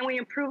 and we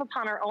improve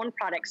upon our own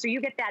products. So you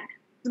get that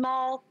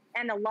small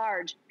and the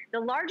large. The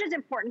large is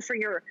important for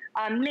your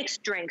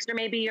mixed drinks, or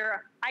maybe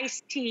your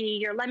iced tea,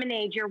 your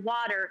lemonade, your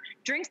water,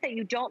 drinks that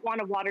you don't want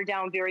to water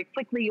down very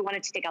quickly. You want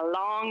it to take a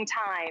long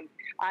time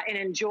and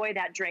enjoy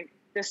that drink.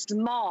 The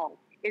small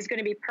is going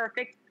to be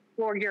perfect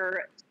for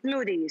your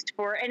smoothies,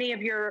 for any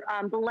of your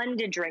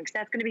blended drinks.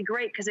 That's going to be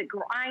great because it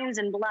grinds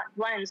and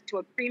blends to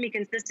a creamy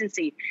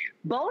consistency.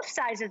 Both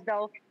sizes,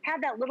 though,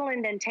 have that little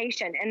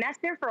indentation, and that's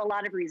there for a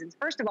lot of reasons.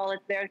 First of all,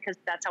 it's there because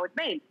that's how it's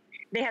made.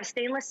 They have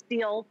stainless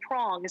steel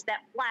prongs that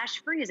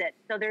flash freeze it,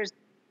 so there's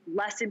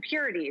less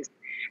impurities,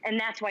 and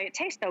that's why it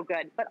tastes so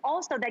good. But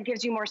also, that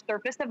gives you more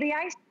surface of the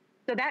ice,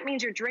 so that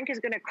means your drink is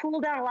going to cool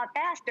down a lot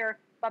faster,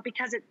 but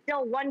because it's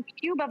still one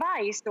cube of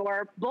ice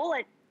or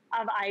bullet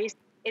of ice,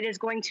 it is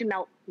going to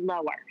melt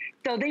lower.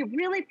 So they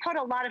really put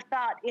a lot of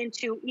thought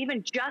into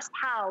even just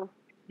how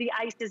the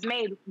ice is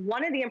made.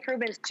 One of the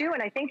improvements too,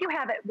 and I think you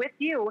have it with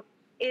you,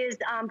 is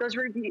those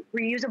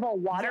reusable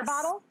water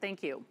bottles.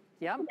 Thank you.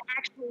 Yep. We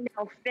actually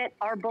now fit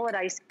our bullet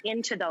ice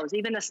into those,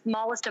 even the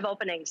smallest of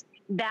openings.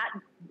 That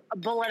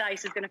bullet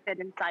ice is going to fit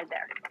inside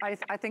there.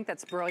 I think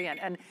that's brilliant.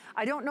 And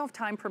I don't know if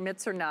time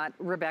permits or not,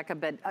 Rebecca,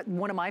 but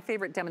one of my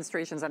favorite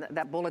demonstrations on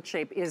that bullet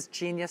shape is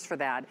genius for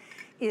that,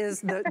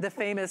 is the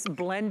famous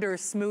blender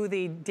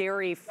smoothie,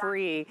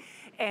 dairy-free.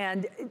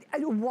 And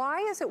why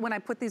is it when I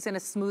put these in a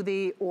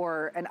smoothie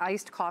or an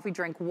iced coffee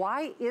drink,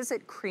 why is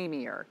it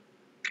creamier?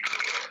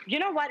 You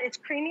know what? It's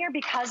creamier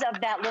because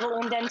of that little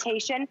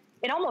indentation.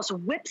 It almost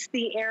whips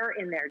the air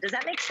in there. Does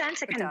that make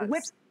sense? It kind of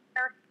whips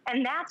the air.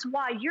 And that's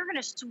why you're going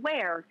to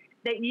swear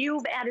that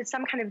you've added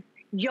some kind of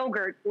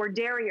yogurt or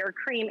dairy or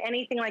cream,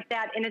 anything like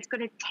that, and it's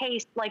going to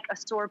taste like a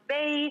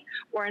sorbet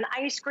or an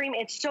ice cream.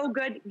 It's so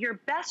good. Your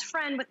best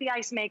friend with the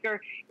ice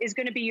maker is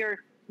going to be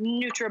your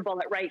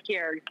NutriBullet right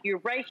here.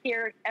 You're right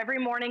here every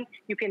morning.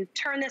 You can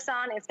turn this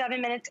on in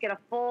 7 minutes, get a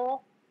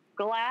full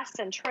glass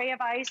and tray of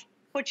ice.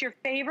 Put your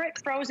favorite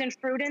frozen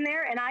fruit in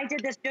there, and I did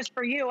this just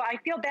for you. I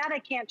feel bad I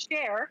can't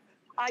share.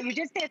 You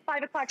did say it's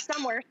 5 o'clock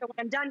somewhere, so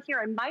when I'm done here,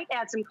 I might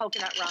add some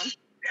coconut rum.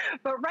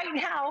 But right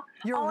now,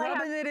 you're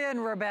rubbing it in,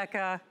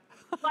 Rebecca.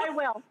 I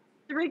will.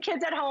 3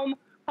 kids at home,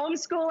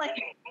 homeschooling,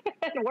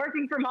 and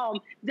working from home.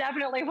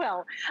 Definitely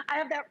will. I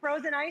have that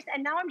frozen ice,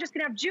 and now I'm just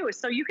going to have juice.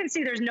 So you can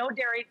see there's no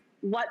dairy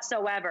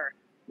whatsoever.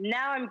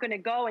 Now I'm going to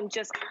go and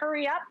just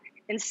hurry up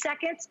in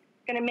seconds.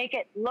 Going to make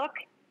it look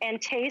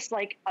and taste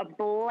like a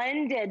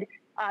blended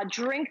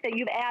drink that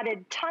you've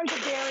added tons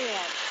of dairy in.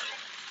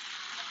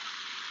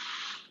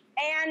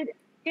 And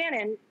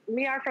Shannon,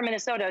 we are from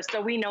Minnesota, so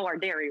we know our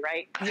dairy,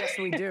 right? Yes,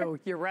 we do.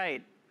 You're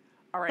right.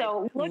 All right,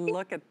 so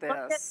look at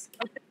this.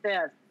 Look at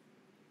this.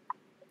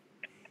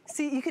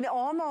 See, you can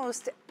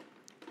almost,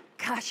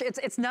 gosh,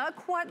 it's not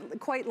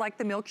quite like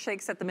the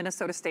milkshakes at the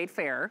Minnesota State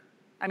Fair.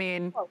 I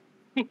mean,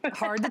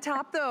 hard to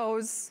top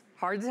those,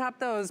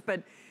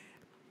 but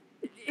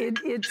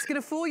it's gonna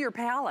fool your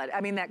palate.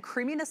 I mean, that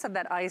creaminess of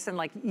that ice, and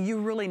like, you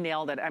really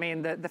nailed it. I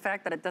mean, the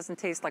fact that it doesn't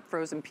taste like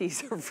frozen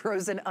peas or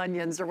frozen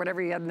onions or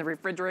whatever you have in the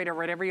refrigerator or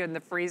whatever you have in the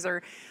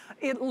freezer,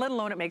 let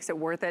alone it makes it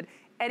worth it.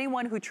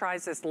 Anyone who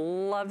tries this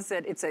loves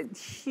it. It's a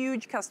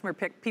huge customer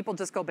pick. People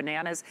just go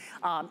bananas.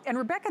 And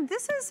Rebecca,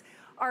 this is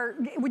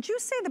would you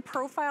say the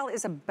profile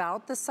is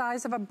about the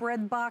size of a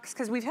bread box?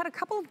 Because we've had a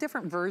couple of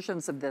different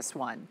versions of this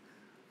one.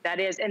 That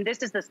is, and this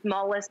is the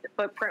smallest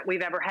footprint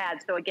we've ever had.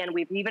 So again,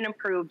 we've even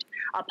improved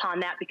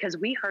upon that because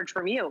we heard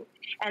from you.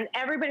 And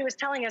everybody was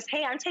telling us,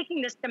 hey, I'm taking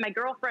this to my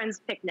girlfriend's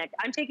picnic.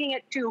 I'm taking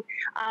it to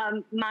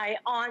my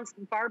aunt's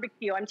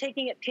barbecue. I'm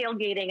taking it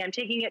tailgating. I'm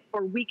taking it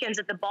for weekends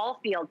at the ball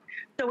field.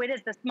 So it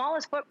is the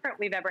smallest footprint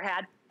we've ever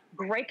had.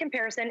 Great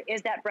comparison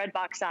is that bread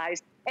box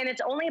size. And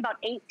it's only about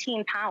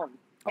 18 pounds.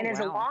 And as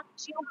long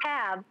as you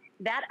have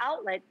that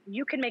outlet,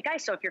 you can make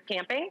ice. So if you're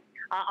camping,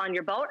 on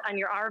your boat, on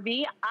your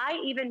RV. I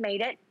even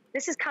made it.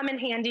 This has come in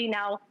handy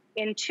now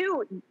in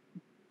 2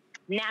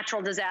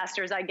 natural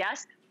disasters, I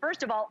guess.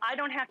 First of all, I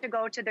don't have to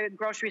go to the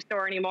grocery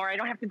store anymore. I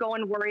don't have to go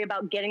and worry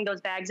about getting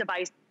those bags of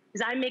ice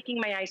because I'm making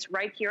my ice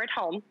right here at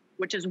home,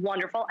 which is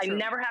wonderful. Sure. I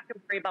never have to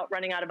worry about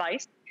running out of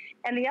ice.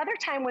 And the other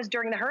time was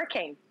during the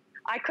hurricane.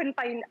 I couldn't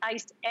find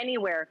ice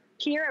anywhere.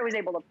 Here, I was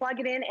able to plug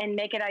it in and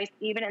make it ice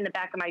even in the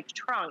back of my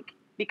trunk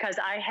because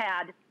I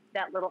had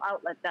that little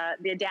outlet,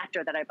 the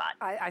adapter that I bought.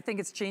 I think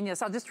it's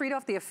genius. I'll just read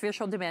off the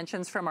official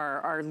dimensions from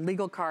our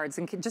legal cards,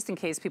 and just in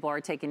case people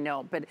are taking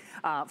note. But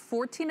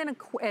 14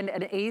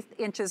 1/8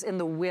 inches in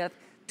the width,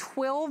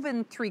 12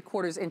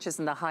 3/4 inches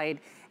in the height,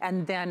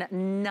 and then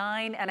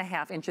 9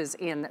 1/2 inches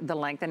in the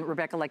length. And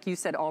Rebecca, like you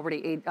said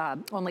already,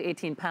 only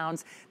 18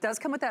 pounds. Does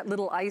come with that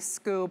little ice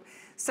scoop.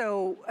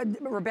 So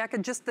Rebecca,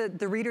 just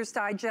the Reader's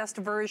Digest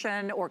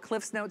version or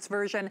Cliff's Notes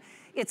version,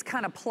 it's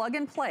kind of plug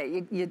and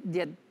play.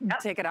 You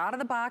take it out of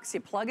the box,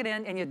 you plug it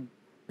in, and you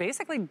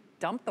basically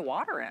dump the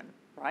water in,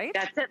 right?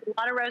 That's it.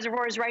 A lot of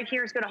reservoirs right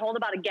here is going to hold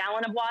about a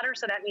gallon of water,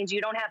 so that means you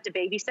don't have to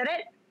babysit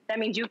it. That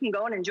means you can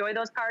go and enjoy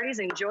those parties,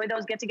 enjoy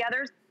those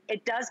get-togethers.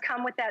 It does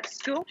come with that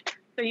scoop,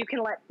 so you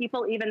can let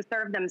people even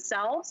serve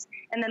themselves.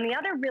 And then the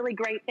other really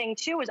great thing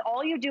too is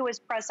all you do is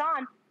press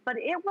on, but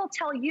it will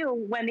tell you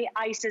when the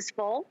ice is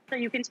full, so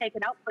you can take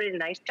it out, put it in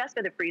an ice chest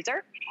or the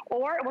freezer,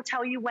 or it will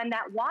tell you when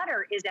that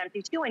water is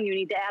empty too and you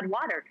need to add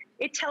water.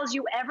 It tells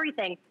you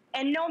everything,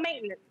 and no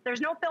maintenance.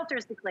 There's no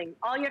filters to clean.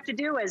 All you have to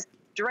do is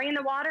drain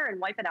the water and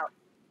wipe it out.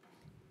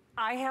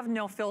 I have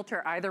no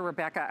filter either,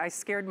 Rebecca. I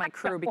scared my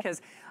crew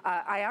because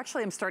I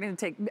actually am starting to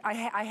take, I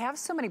have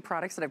so many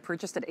products that I've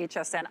purchased at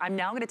HSN. I'm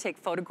now going to take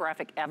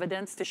photographic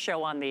evidence to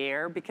show on the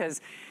air because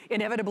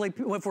inevitably,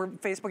 if we're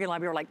Facebooking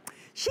Live, we're like,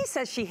 she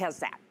says she has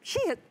that.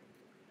 I'm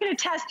going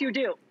to test you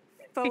do.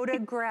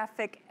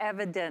 Photographic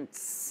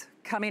evidence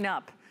coming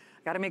up.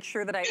 Got to make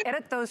sure that I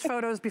edit those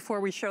photos before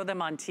we show them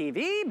on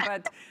TV,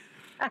 but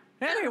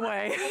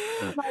anyway.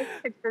 My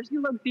pictures,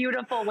 you look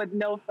beautiful with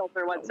no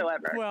filter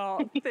whatsoever. Well,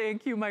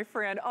 thank you, my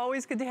friend.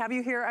 Always good to have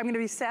you here. I'm going to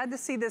be sad to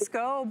see this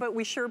go, but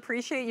we sure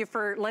appreciate you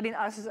for letting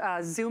us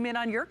zoom in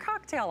on your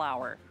cocktail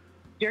hour.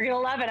 You're going to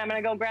love it. I'm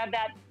going to go grab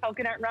that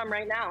coconut rum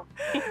right now.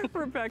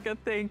 Rebecca,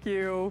 thank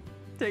you.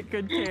 Take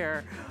good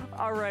care.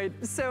 All right,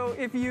 so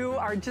if you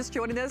are just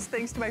joining us,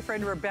 thanks to my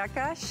friend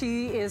Rebecca.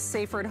 She is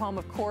safer at home,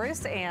 of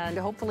course, and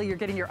hopefully you're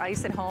getting your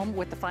ice at home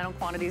with the final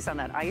quantities on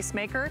that ice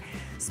maker.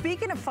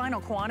 Speaking of final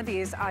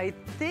quantities, I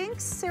think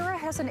Sarah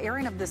has an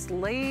airing of this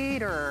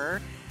later,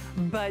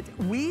 but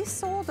we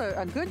sold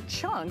a good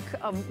chunk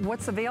of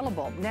what's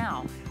available.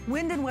 Now,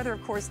 wind and weather,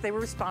 of course, they were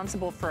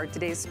responsible for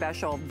today's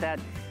special that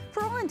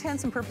for all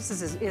intents and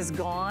purposes is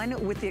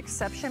gone, with the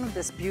exception of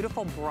this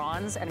beautiful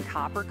bronze and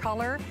copper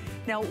color.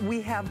 Now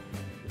we have,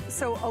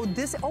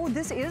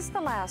 this is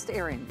the last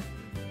airing.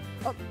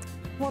 Oh,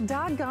 well,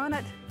 doggone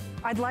it.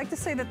 I'd like to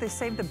say that they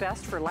saved the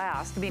best for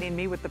last, meaning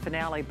me with the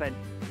finale, but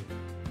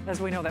as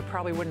we know, that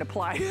probably wouldn't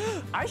apply.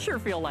 I sure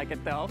feel like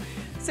it though.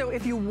 So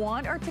if you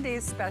want our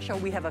today's special,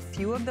 we have a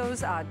few of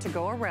those to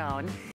go around.